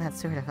maintain that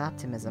sort of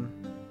optimism.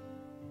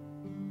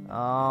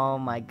 Oh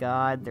my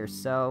god, they're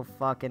so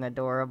fucking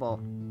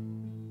adorable.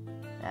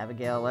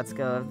 Abigail lets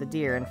go of the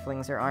deer and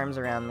flings her arms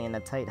around me in a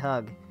tight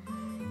hug.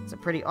 It's a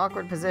pretty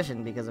awkward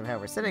position because of how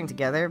we're sitting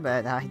together,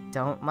 but I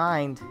don't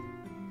mind.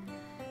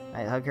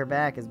 I hug her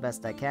back as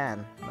best I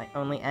can, my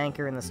only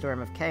anchor in the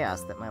storm of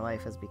chaos that my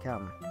life has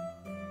become.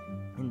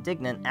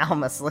 Indignant,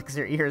 Alma slicks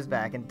her ears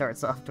back and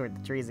darts off toward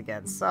the trees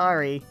again.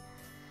 Sorry!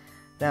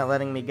 Without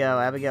letting me go,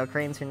 Abigail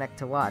cranes her neck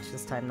to watch,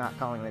 this time not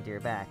calling the deer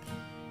back.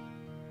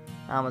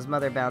 Alma's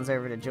mother bounds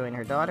over to join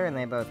her daughter, and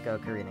they both go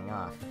careening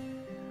off.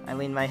 I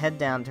lean my head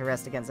down to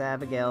rest against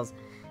Abigail's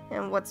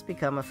in what's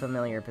become a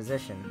familiar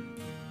position.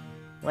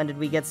 When did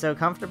we get so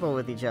comfortable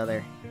with each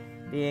other?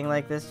 Being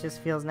like this just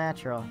feels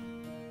natural.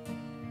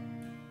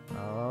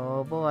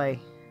 Oh boy.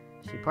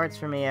 She parts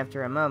from me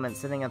after a moment,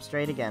 sitting up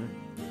straight again.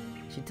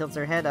 She tilts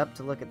her head up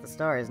to look at the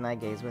stars, and I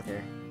gaze with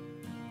her.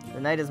 The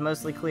night is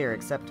mostly clear,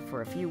 except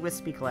for a few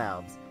wispy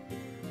clouds.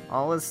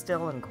 All is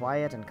still and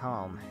quiet and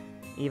calm.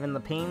 Even the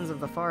pains of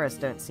the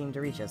forest don't seem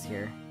to reach us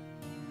here.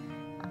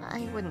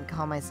 I wouldn't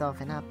call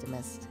myself an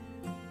optimist.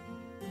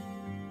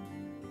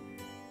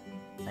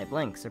 I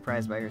blink,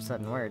 surprised by her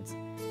sudden words.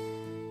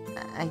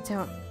 I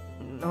don't,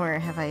 nor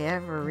have I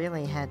ever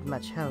really had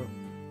much hope.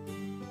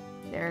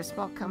 There are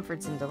small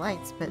comforts and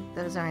delights, but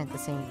those aren't the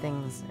same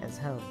things as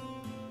hope.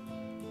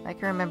 I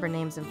can remember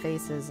names and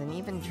faces, and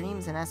even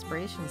dreams and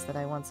aspirations that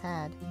I once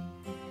had.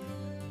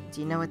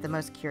 Do you know what the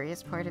most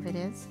curious part of it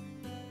is?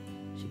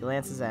 She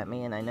glances at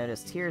me, and I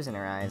notice tears in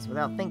her eyes.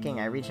 Without thinking,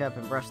 I reach up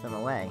and brush them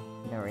away.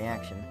 No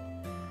reaction.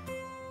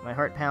 My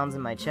heart pounds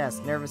in my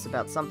chest, nervous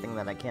about something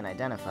that I can't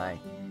identify,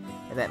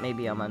 or that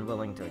maybe I'm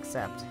unwilling to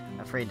accept,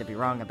 afraid to be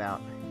wrong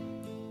about.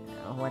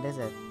 What is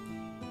it?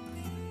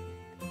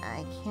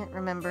 I can't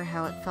remember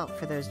how it felt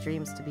for those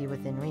dreams to be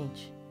within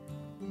reach.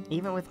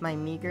 Even with my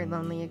meager,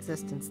 lonely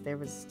existence, there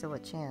was still a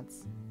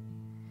chance.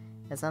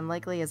 As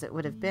unlikely as it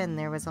would have been,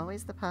 there was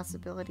always the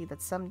possibility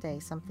that someday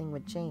something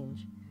would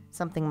change.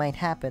 Something might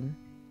happen.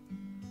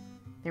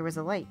 There was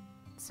a light,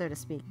 so to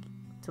speak,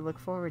 to look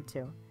forward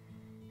to.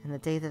 And the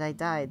day that I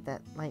died,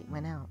 that light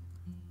went out.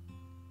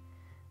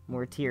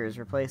 More tears,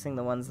 replacing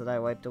the ones that I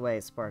wiped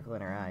away, sparkle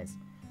in her eyes.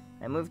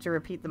 I move to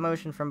repeat the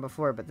motion from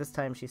before, but this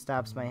time she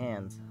stops my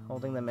hands,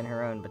 holding them in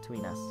her own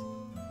between us.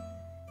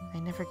 I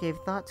never gave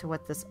thought to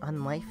what this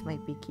unlife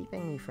might be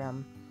keeping me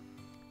from.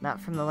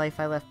 Not from the life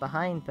I left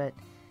behind, but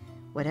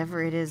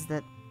whatever it is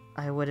that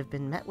I would have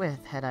been met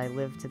with had I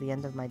lived to the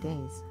end of my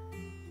days.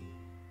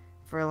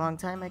 For a long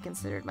time I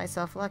considered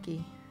myself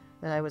lucky,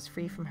 that I was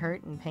free from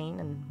hurt and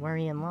pain and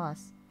worry and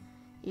loss.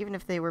 Even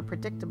if they were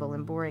predictable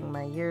and boring,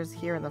 my years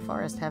here in the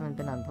forest haven't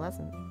been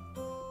unpleasant.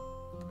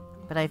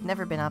 But I've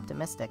never been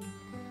optimistic.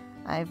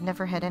 I've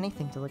never had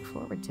anything to look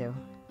forward to.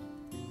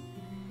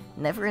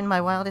 Never in my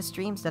wildest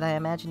dreams did I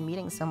imagine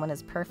meeting someone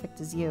as perfect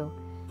as you.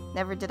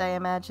 Never did I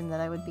imagine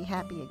that I would be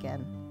happy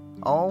again.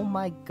 Oh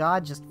my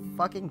god, just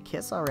fucking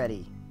kiss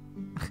already.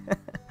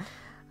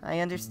 I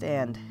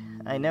understand.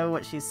 I know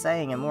what she's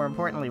saying, and more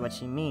importantly, what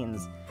she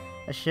means.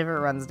 A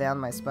shiver runs down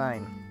my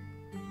spine.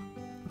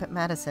 But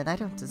Madison, I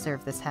don't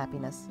deserve this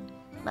happiness.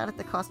 Not at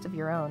the cost of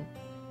your own.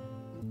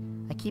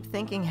 I keep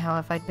thinking how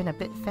if I'd been a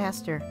bit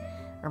faster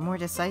or more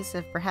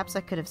decisive, perhaps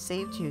I could have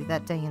saved you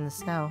that day in the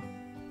snow.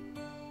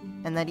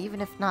 And that even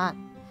if not,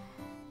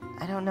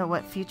 I don't know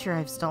what future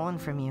I've stolen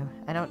from you.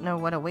 I don't know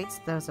what awaits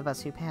those of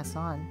us who pass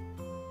on.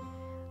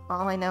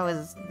 All I know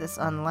is this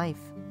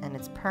unlife and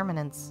its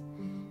permanence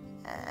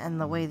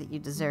and the way that you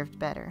deserved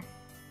better.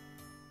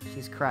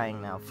 She's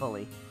crying now,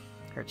 fully.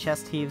 Her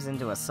chest heaves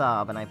into a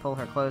sob, and I pull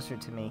her closer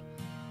to me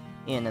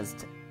in as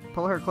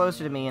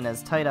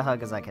tight a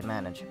hug as I can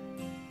manage.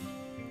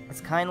 As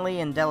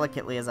kindly and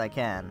delicately as I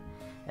can,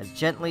 as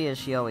gently as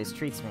she always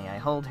treats me, I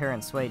hold her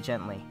and sway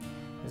gently,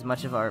 as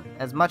much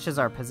as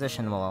our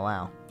position will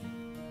allow.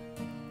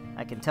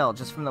 I can tell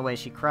just from the way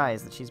she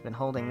cries that she's been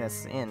holding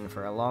this in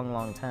for a long,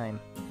 long time.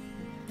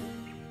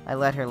 I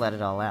let her let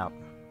it all out.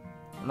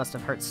 It must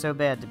have hurt so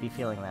bad to be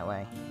feeling that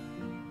way.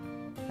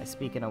 I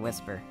speak in a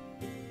whisper.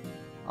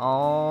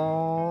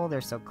 Oh,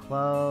 they're so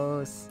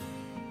close.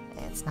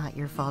 It's not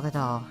your fault at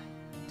all.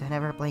 Don't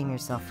ever blame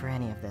yourself for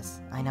any of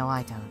this. I know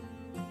I don't.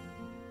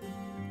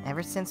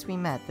 Ever since we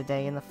met the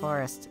day in the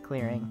forest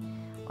clearing,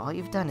 all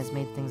you've done is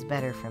made things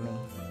better for me.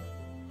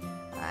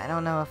 I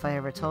don't know if I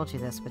ever told you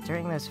this, but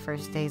during those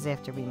first days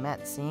after we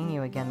met, seeing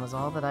you again was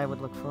all that I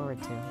would look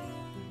forward to.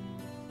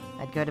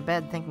 I'd go to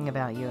bed thinking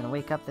about you and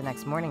wake up the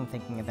next morning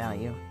thinking about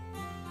you.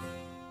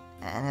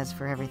 And as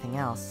for everything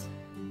else,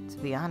 to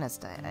be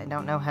honest, I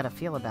don't know how to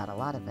feel about a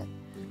lot of it.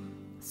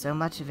 So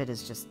much of it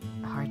is just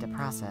hard to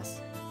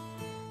process.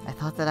 I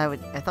thought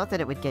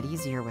that it would get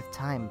easier with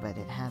time, but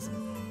it hasn't.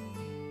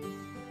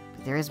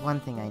 But there is one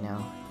thing I know.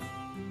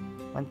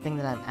 One thing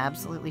that I'm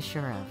absolutely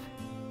sure of.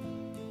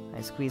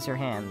 I squeeze her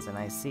hands and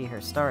I see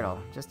her startle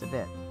just a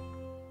bit.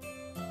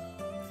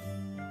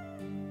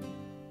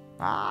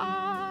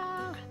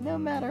 No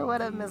matter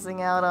what I'm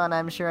missing out on,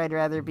 I'm sure I'd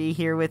rather be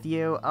here with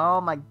you.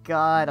 Oh my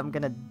god, I'm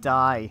gonna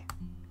die.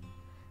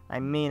 I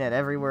mean it,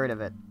 every word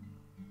of it.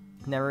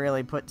 Never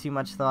really put too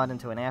much thought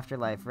into an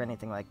afterlife or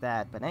anything like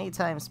that, but any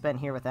time spent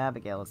here with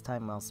Abigail is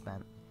time well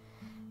spent.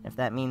 If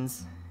that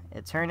means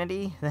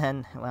eternity,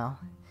 then, well,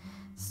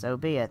 so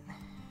be it.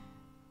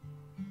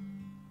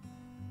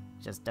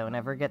 Just don't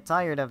ever get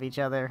tired of each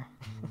other.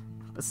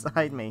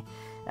 Beside me,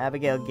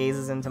 Abigail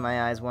gazes into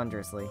my eyes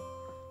wondrously.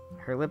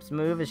 Her lips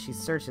move as she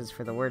searches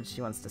for the words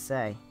she wants to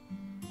say.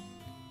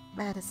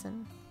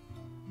 Madison.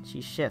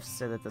 She shifts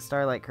so that the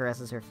starlight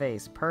caresses her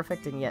face,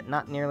 perfect and yet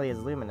not nearly as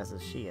luminous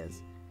as she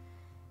is.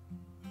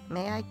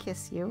 May I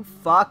kiss you?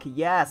 Fuck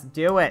yes,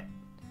 do it!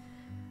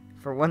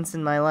 For once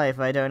in my life,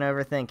 I don't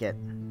overthink it.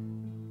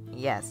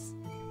 Yes.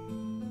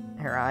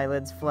 Her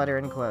eyelids flutter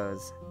and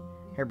close.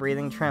 Her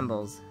breathing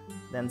trembles,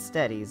 then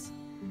steadies.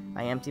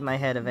 I empty my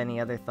head of any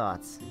other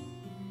thoughts.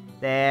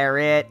 There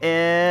it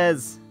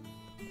is!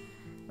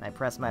 I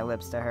press my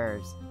lips to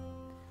hers.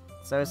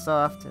 So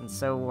soft and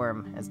so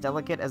warm, as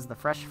delicate as the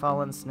fresh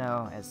fallen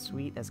snow, as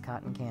sweet as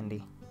cotton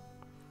candy.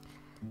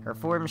 Her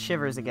form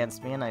shivers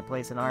against me, and I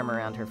place an arm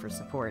around her for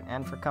support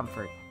and for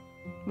comfort.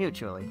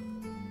 Mutually.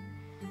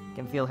 I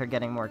can feel her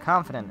getting more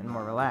confident and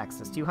more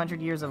relaxed, as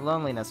 200 years of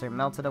loneliness are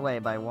melted away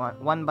by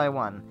one by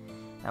one,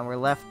 and we're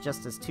left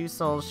just as two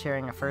souls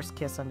sharing a first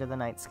kiss under the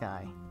night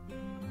sky.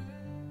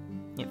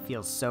 It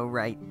feels so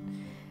right.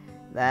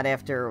 That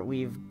after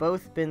we've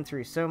both been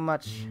through so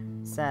much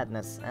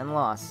sadness and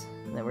loss,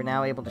 that we're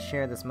now able to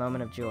share this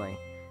moment of joy.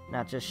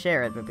 Not just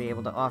share it, but be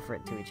able to offer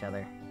it to each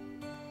other.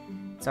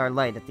 It's our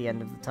light at the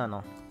end of the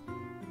tunnel.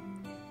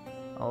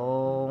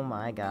 Oh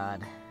my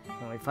god.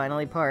 When we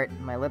finally part,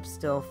 my lips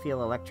still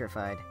feel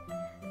electrified.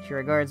 She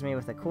regards me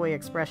with a coy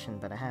expression,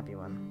 but a happy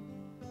one.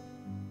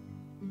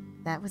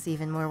 That was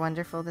even more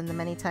wonderful than the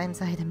many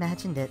times I had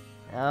imagined it.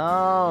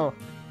 Oh!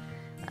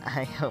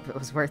 I hope it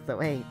was worth the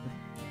wait.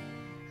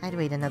 I'd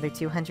wait another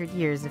 200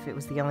 years if it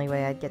was the only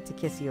way I'd get to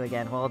kiss you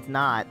again. Well, it's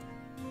not.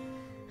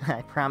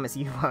 I promise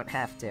you won't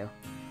have to.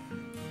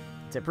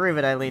 To prove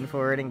it, I lean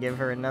forward and give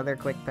her another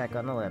quick peck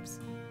on the lips.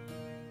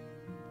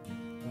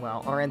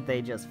 Well, aren't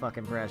they just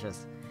fucking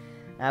precious?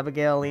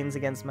 Abigail leans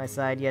against my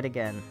side yet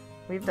again.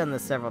 We've done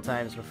this several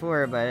times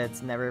before, but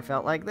it's never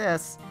felt like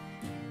this.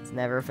 It's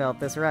never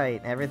felt this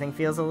right. Everything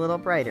feels a little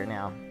brighter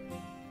now.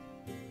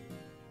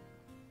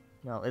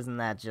 Well, isn't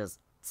that just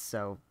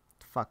so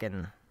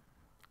fucking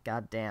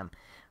goddamn.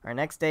 Our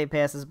next day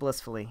passes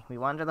blissfully. We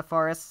wander the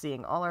forest,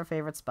 seeing all our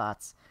favorite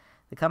spots.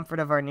 The comfort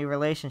of our new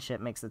relationship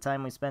makes the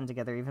time we spend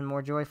together even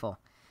more joyful.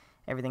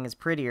 Everything is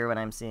prettier when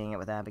I'm seeing it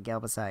with Abigail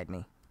beside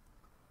me.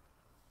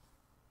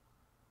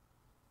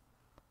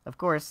 Of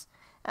course,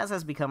 as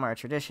has become our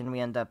tradition, we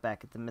end up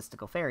back at the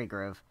mystical fairy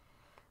grove.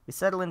 We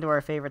settle into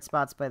our favorite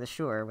spots by the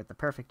shore with the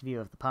perfect view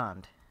of the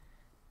pond.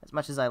 As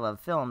much as I love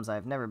films,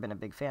 I've never been a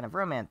big fan of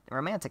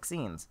romantic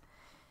scenes.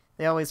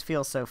 They always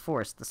feel so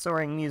forced, the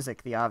soaring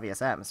music, the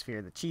obvious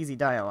atmosphere, the cheesy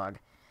dialogue.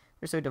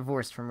 They're so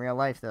divorced from real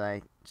life that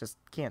I just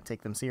can't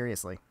take them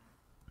seriously.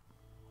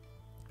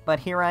 But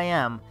here I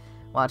am,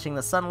 watching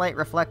the sunlight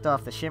reflect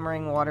off the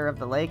shimmering water of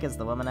the lake as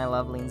the woman I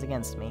love leans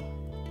against me.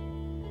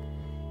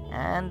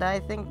 And I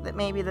think that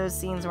maybe those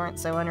scenes weren't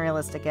so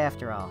unrealistic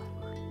after all.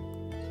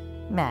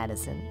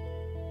 Madison.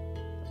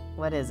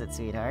 What is it,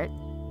 sweetheart?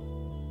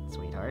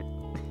 Sweetheart?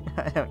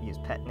 I don't use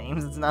pet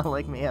names, it's not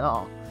like me at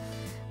all.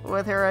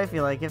 With her, I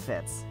feel like it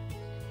fits.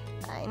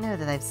 I know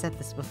that I've said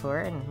this before,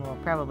 and will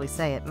probably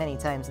say it many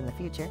times in the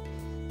future,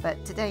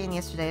 but today and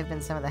yesterday have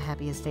been some of the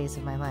happiest days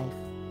of my life.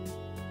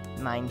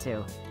 Mine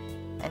too.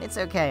 And it's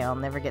okay, I'll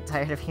never get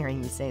tired of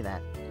hearing you say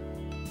that.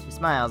 She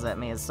smiles at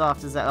me as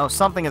soft as that. Oh,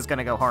 something is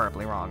gonna go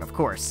horribly wrong, of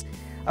course.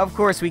 Of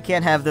course, we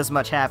can't have this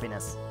much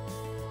happiness.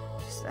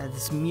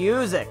 This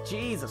music,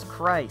 Jesus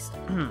Christ.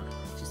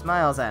 She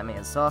smiles at me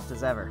as soft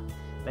as ever,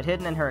 but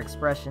hidden in her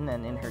expression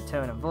and in her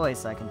tone of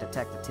voice, I can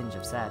detect a tinge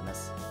of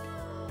sadness.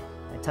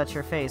 I touch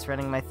her face,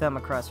 running my thumb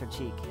across her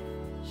cheek.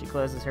 She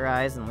closes her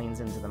eyes and leans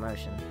into the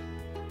motion.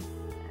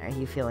 Are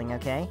you feeling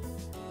okay?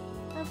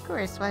 Of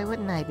course, why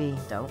wouldn't I be?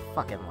 Don't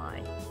fucking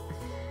lie.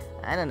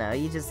 I don't know,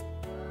 you just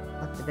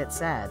looked a bit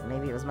sad.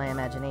 Maybe it was my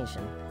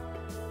imagination.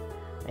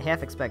 I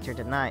half expect her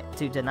to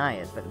deny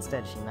it, but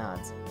instead she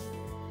nods.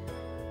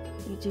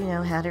 You do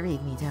know how to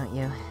read me, don't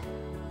you?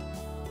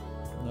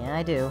 Yeah,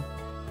 I do.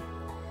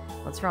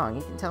 What's wrong?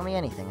 You can tell me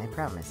anything, I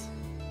promise.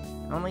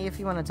 Only if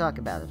you want to talk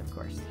about it, of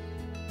course.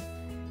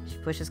 She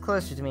pushes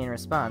closer to me in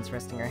response,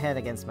 resting her head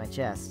against my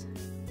chest.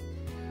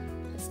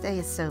 This day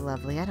is so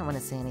lovely, I don't want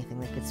to say anything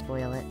that could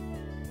spoil it.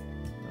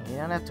 You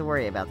don't have to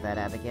worry about that,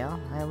 Abigail.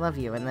 I love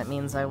you, and that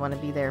means I want to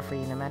be there for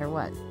you no matter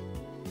what.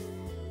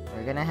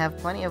 We're gonna have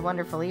plenty of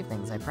wonderful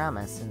evenings, I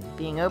promise, and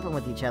being open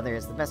with each other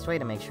is the best way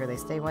to make sure they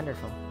stay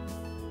wonderful.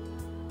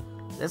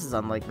 This is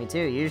unlike me too.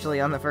 Usually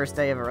on the first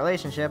day of a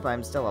relationship,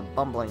 I'm still a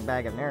bumbling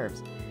bag of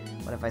nerves.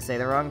 What if I say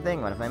the wrong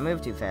thing? What if I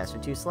move too fast or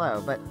too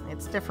slow? But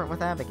it's different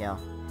with Abigail.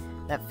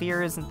 That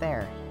fear isn't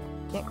there.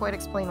 Can't quite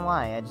explain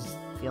why, I just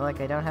feel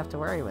like I don't have to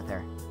worry with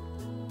her.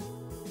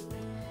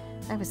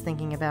 I was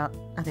thinking about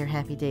other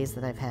happy days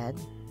that I've had,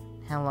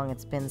 how long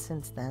it's been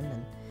since then,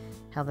 and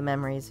how the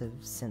memories have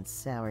since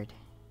soured.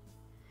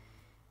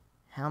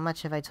 How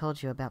much have I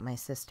told you about my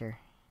sister?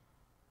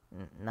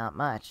 Not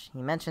much.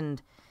 You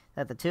mentioned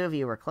that the two of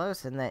you were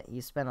close and that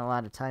you spent a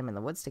lot of time in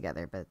the woods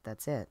together, but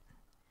that's it.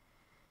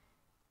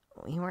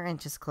 We weren't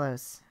just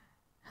close.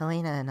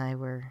 Helena and I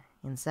were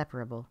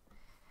inseparable.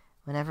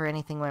 Whenever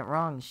anything went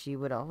wrong, she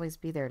would always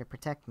be there to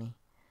protect me.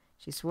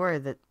 She swore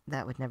that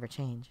that would never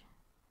change.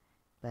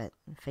 But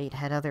fate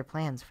had other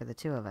plans for the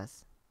two of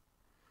us.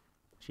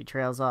 She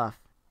trails off.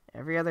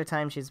 Every other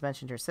time she's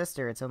mentioned her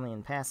sister, it's only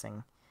in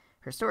passing.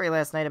 Her story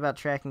last night about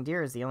tracking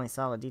deer is the only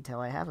solid detail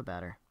I have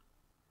about her.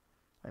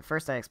 At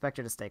first I expect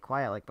her to stay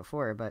quiet like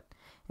before, but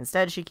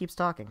instead she keeps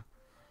talking.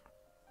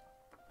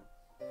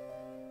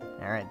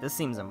 Alright, this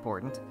seems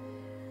important.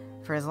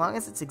 For as long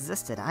as it's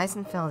existed,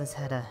 Eisenfeld has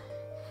had a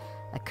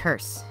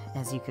curse,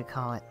 as you could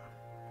call it.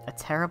 A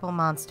terrible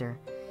monster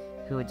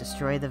who would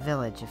destroy the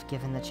village if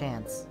given the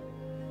chance.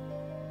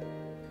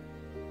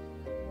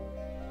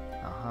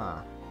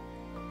 Uh-huh.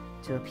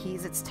 To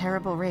appease its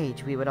terrible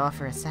rage, we would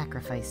offer a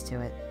sacrifice to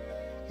it.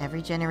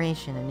 Every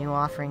generation, a new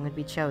offering would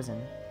be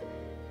chosen.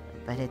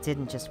 But it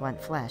didn't just want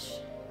flesh.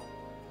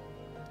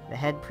 The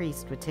head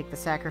priest would take the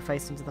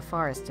sacrifice into the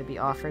forest to be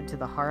offered to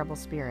the horrible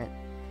spirit.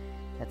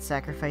 That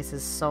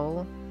sacrifice's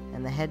soul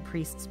and the head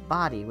priest's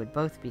body would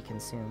both be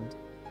consumed.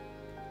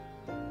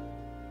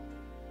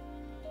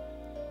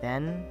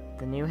 Then,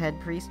 the new head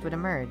priest would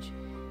emerge,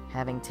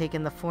 having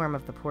taken the form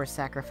of the poor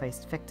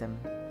sacrificed victim.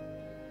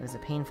 It was a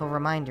painful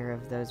reminder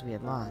of those we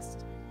had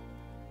lost.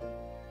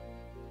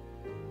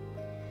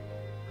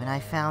 When I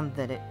found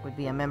that it would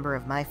be a member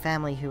of my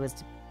family who was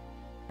to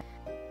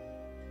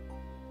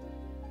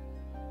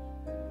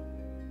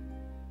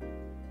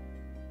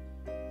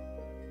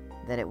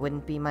that it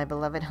wouldn't be my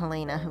beloved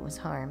Helena who was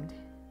harmed.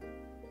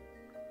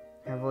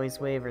 Her voice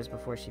wavers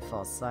before she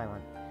falls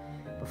silent.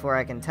 Before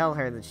I can tell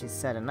her that she's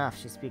said enough,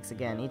 she speaks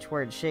again. Each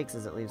word shakes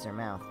as it leaves her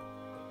mouth.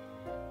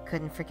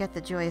 Couldn't forget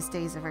the joyous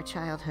days of our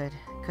childhood.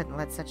 Couldn't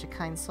let such a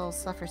kind soul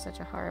suffer such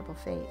a horrible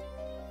fate.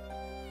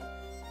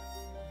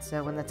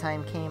 So when the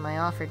time came, I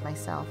offered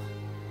myself.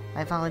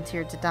 I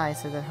volunteered to die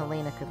so that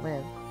Helena could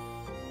live.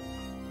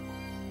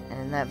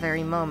 And in that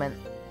very moment,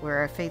 where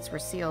our fates were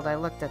sealed, I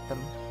looked at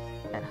them,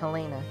 at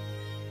Helena.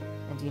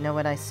 And do you know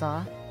what I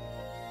saw?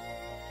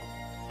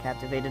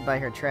 Captivated by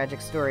her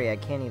tragic story, I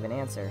can't even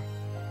answer.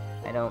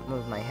 I don't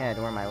move my head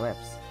or my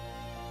lips.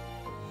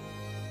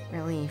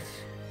 Relief.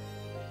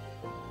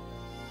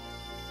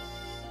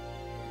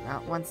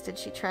 Not once did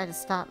she try to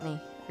stop me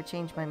or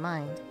change my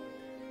mind.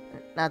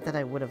 Not that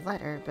I would have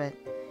let her, but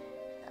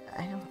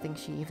I don't think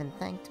she even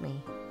thanked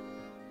me.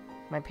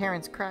 My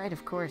parents cried,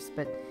 of course,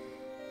 but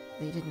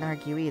they didn't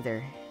argue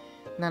either.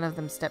 None of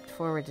them stepped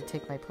forward to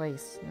take my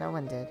place. No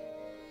one did.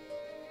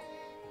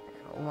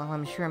 While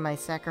I'm sure my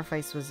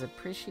sacrifice was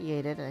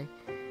appreciated, I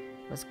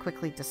was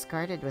quickly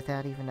discarded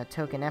without even a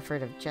token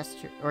effort of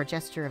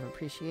gesture of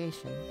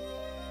appreciation.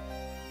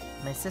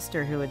 My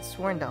sister, who had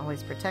sworn to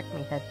always protect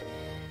me, had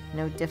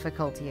no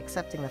difficulty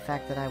accepting the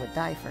fact that I would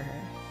die for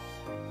her.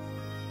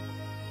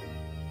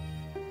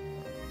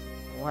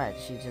 What,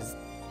 she just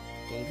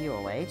gave you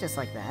away just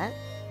like that?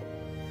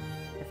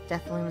 If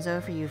death looms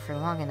over you for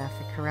long enough,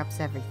 it corrupts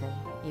everything,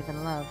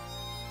 even love.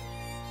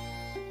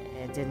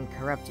 it didn't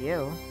corrupt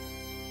you.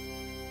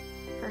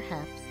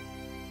 Perhaps.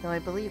 Though I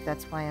believe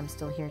that's why I'm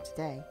still here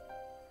today.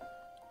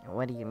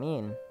 What do you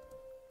mean?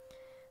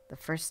 The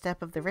first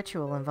step of the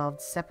ritual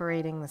involved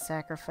separating the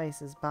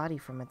sacrifice's body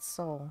from its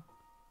soul.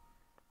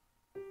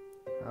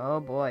 Oh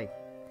boy.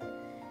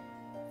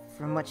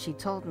 From what she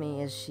told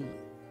me as she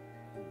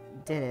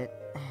did it,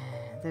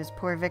 those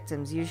poor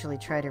victims usually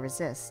try to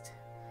resist,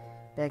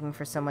 begging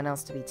for someone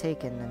else to be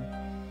taken,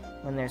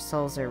 and when their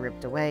souls are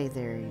ripped away,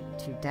 they're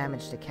too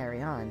damaged to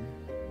carry on.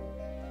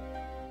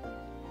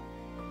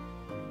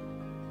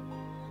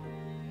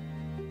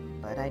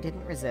 But I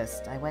didn't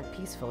resist. I went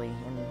peacefully,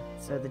 and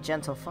so the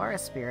gentle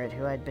forest spirit,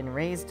 who I'd been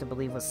raised to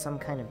believe was some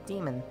kind of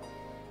demon,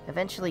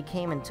 eventually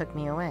came and took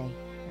me away,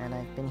 and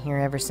I've been here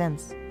ever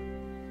since.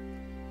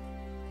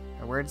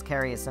 Her words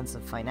carry a sense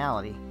of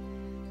finality.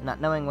 Not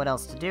knowing what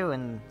else to do,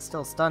 and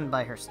still stunned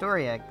by her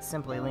story, I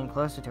simply lean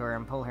closer to her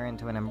and pull her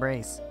into an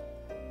embrace.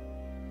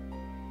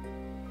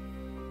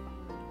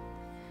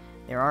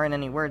 There aren't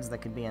any words that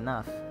could be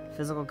enough.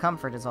 Physical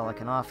comfort is all I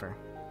can offer.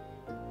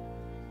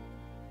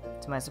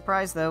 To my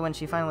surprise, though, when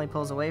she finally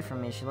pulls away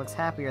from me, she looks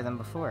happier than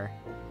before.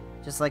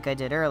 Just like I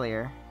did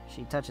earlier,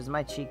 she touches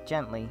my cheek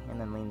gently and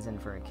then leans in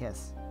for a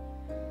kiss.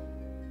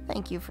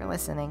 Thank you for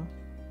listening.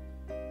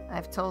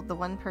 I've told the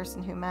one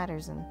person who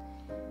matters, and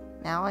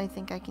now I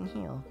think I can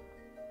heal.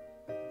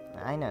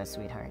 I know,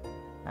 sweetheart.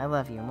 I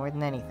love you more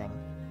than anything.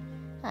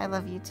 I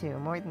love you too,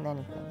 more than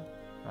anything.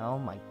 Oh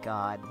my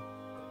god.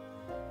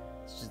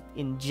 Let's just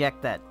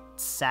inject that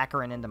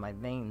saccharin into my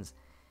veins.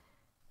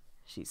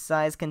 She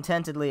sighs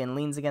contentedly and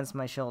leans against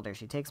my shoulder.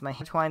 She takes my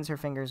hand, twines her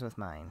fingers with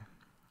mine.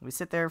 We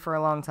sit there for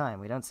a long time.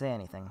 We don't say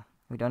anything.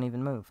 We don't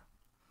even move.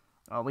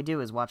 All we do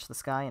is watch the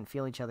sky and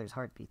feel each other's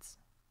heartbeats.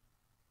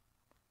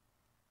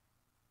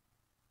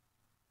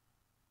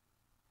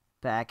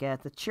 Back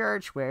at the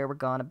church where we're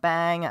gonna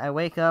bang, I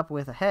wake up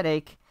with a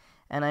headache,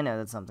 and I know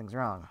that something's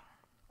wrong.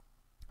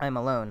 I'm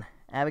alone.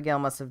 Abigail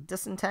must have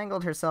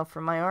disentangled herself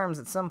from my arms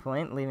at some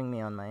point, leaving me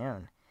on my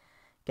own.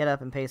 Get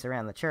up and pace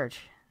around the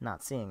church,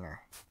 not seeing her.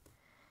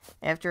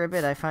 After a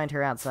bit, I find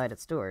her outside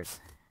its doors.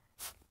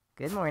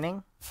 Good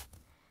morning.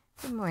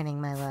 Good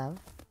morning, my love.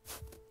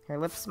 Her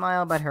lips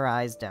smile, but her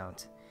eyes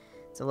don't.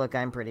 It's a look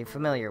I'm pretty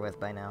familiar with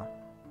by now.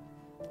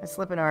 I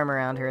slip an arm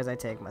around her as I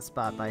take my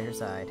spot by her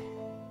side.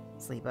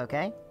 Sleep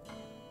okay?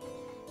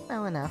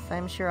 Well enough.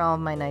 I'm sure all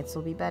of my nights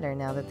will be better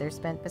now that they're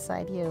spent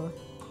beside you.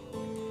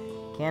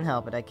 Can't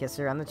help it. I kiss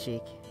her on the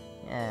cheek,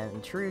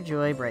 and true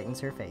joy brightens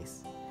her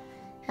face.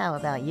 How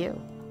about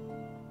you?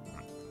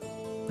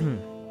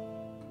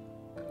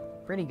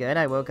 Pretty good.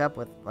 I woke up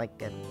with, like,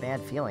 a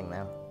bad feeling,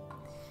 though.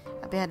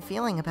 A bad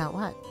feeling about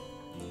what?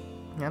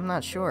 I'm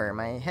not sure.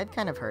 My head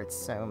kind of hurts,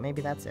 so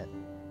maybe that's it.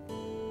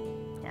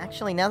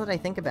 Actually, now that I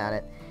think about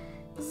it,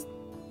 it's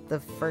the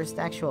first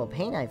actual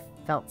pain I've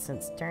felt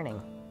since turning.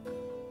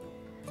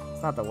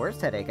 It's not the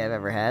worst headache I've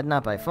ever had,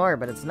 not by far,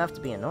 but it's enough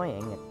to be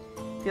annoying.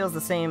 It feels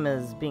the same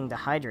as being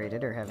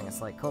dehydrated or having a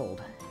slight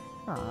cold.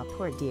 Aw,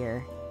 poor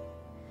dear.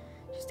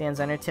 She stands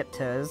on her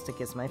tiptoes to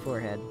kiss my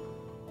forehead.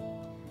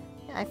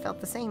 I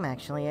felt the same,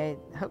 actually. I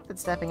hoped that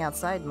stepping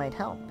outside might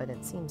help, but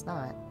it seems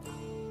not.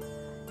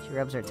 She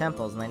rubs her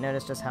temples, and I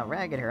notice just how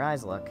ragged her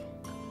eyes look.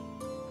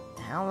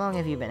 How long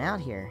have you been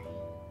out here?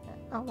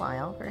 A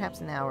while,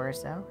 perhaps an hour or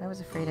so. I was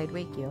afraid I'd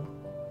wake you.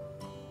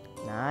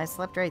 Nah, I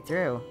slept right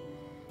through.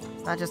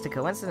 It's not just a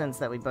coincidence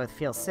that we both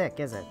feel sick,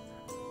 is it?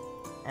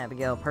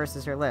 Abigail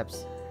purses her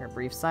lips. Her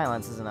brief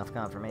silence is enough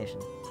confirmation.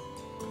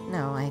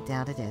 No, I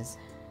doubt it is.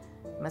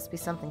 It must be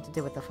something to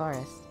do with the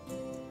forest.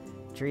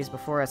 Trees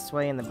before us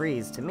sway in the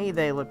breeze. To me,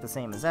 they look the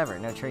same as ever.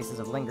 No traces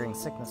of lingering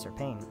sickness or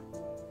pain.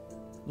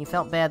 You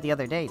felt bad the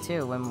other day,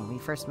 too, when we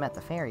first met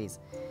the fairies.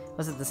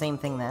 Was it the same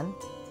thing then?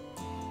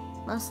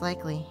 Most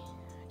likely.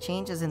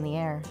 Changes in the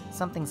air.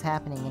 Something's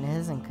happening, and it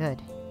isn't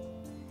good.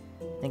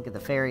 Think of the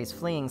fairies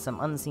fleeing some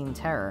unseen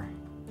terror.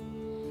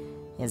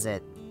 Is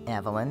it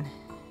Evelyn?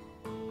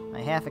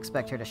 I half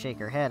expect her to shake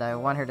her head. I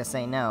want her to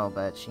say no,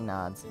 but she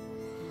nods.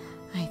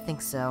 I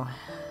think so.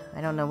 I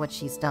don't know what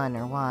she's done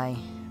or why,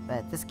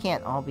 but this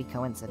can't all be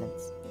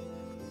coincidence.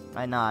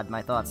 I nod,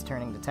 my thoughts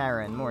turning to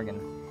Tara and Morgan.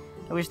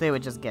 I wish they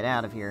would just get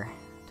out of here.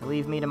 To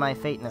leave me to my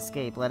fate and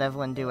escape, let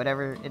Evelyn do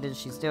whatever it is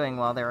she's doing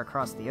while they're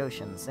across the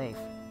ocean, safe.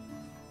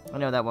 I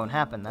know that won't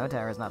happen, though.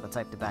 Tara's not the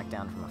type to back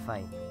down from a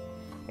fight.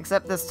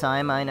 Except this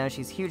time, I know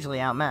she's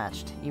hugely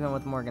outmatched, even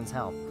with Morgan's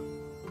help.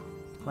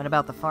 What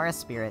about the forest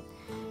spirit?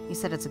 You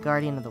said it's a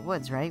guardian of the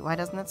woods, right? Why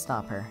doesn't it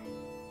stop her?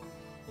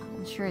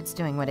 I'm sure it's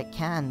doing what it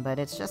can, but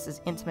it's just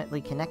as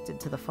intimately connected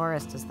to the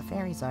forest as the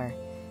fairies are.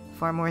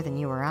 Far more than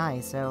you or I,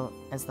 so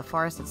as the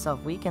forest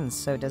itself weakens,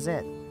 so does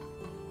it.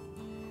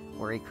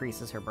 Worry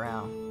creases her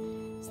brow.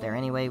 Is there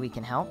any way we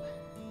can help?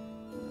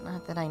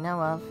 Not that I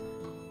know of.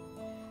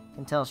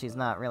 Can tell she's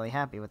not really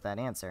happy with that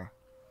answer.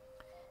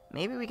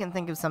 Maybe we can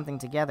think of something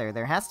together.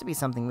 There has to be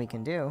something we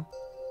can do.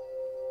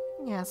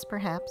 Yes,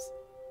 perhaps.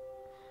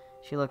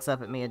 She looks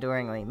up at me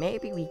adoringly.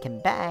 Maybe we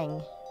can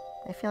bang.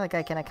 I feel like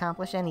I can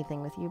accomplish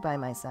anything with you by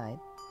my side.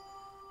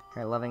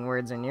 Her loving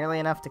words are nearly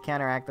enough to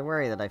counteract the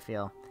worry that I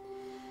feel.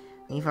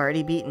 We've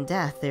already beaten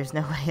death. There's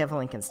no way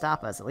Evelyn can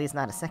stop us, at least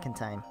not a second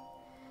time.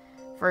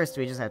 First,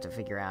 we just have to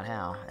figure out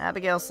how.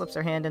 Abigail slips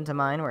her hand into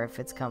mine where it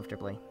fits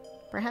comfortably.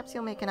 Perhaps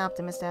you'll make an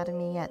optimist out of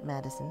me yet,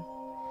 Madison.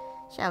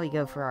 Shall we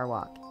go for our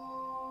walk?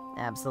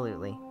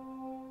 Absolutely.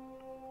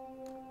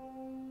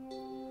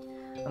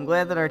 I'm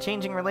glad that our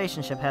changing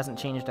relationship hasn't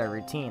changed our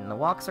routine. The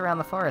walks around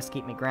the forest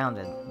keep me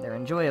grounded. They're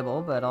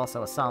enjoyable, but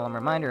also a solemn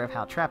reminder of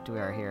how trapped we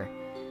are here.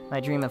 My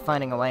dream of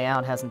finding a way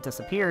out hasn't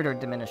disappeared or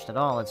diminished at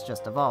all, it's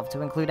just evolved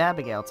to include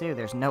Abigail, too.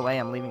 There's no way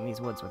I'm leaving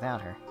these woods without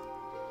her.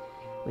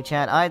 We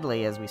chat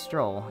idly as we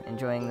stroll,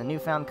 enjoying the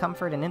newfound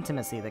comfort and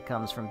intimacy that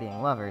comes from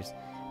being lovers,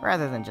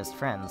 rather than just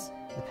friends.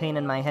 The pain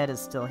in my head is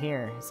still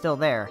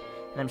there,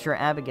 and I'm sure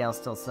Abigail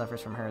still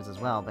suffers from hers as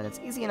well, but it's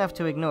easy enough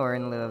to ignore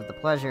in lieu of the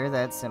pleasure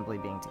that simply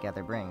being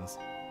together brings.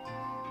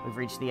 We've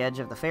reached the edge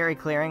of the fairy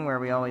clearing where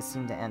we always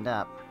seem to end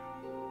up.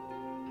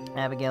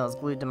 Abigail is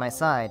glued to my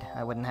side.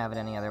 I wouldn't have it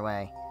any other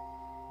way.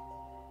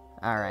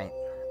 Alright.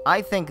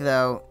 I think,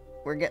 though,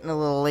 we're getting a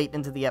little late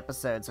into the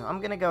episode, so I'm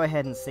going to go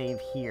ahead and save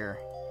here.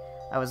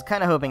 I was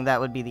kind of hoping that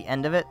would be the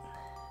end of it.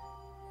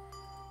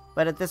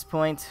 But at this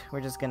point, we're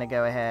just going to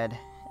go ahead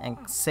and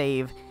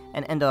save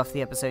and end off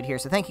the episode here.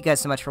 So thank you guys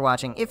so much for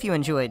watching. If you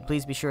enjoyed,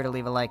 please be sure to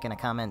leave a like and a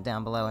comment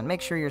down below, and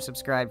make sure you're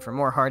subscribed for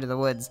more Heart of the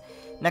Woods.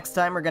 Next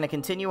time, we're going to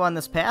continue on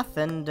this path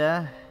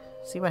and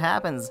see what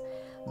happens.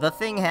 The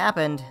thing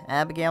happened.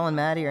 Abigail and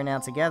Maddie are now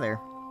together,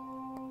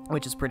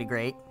 which is pretty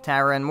great.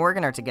 Tara and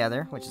Morgan are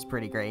together, which is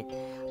pretty great.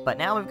 But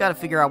now we've got to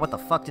figure out what the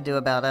fuck to do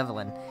about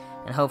Evelyn.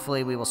 And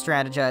hopefully we will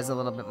strategize a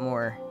little bit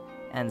more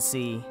and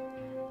see,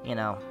 you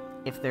know,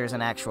 if there's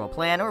an actual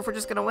plan, or if we're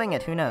just going to wing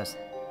it, who knows.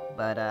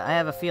 But I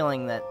have a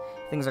feeling that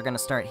things are going to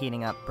start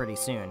heating up pretty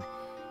soon,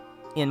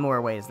 in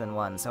more ways than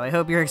one. So I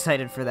hope you're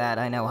excited for that.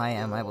 I know I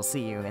am. I will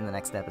see you in the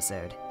next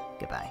episode.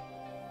 Goodbye.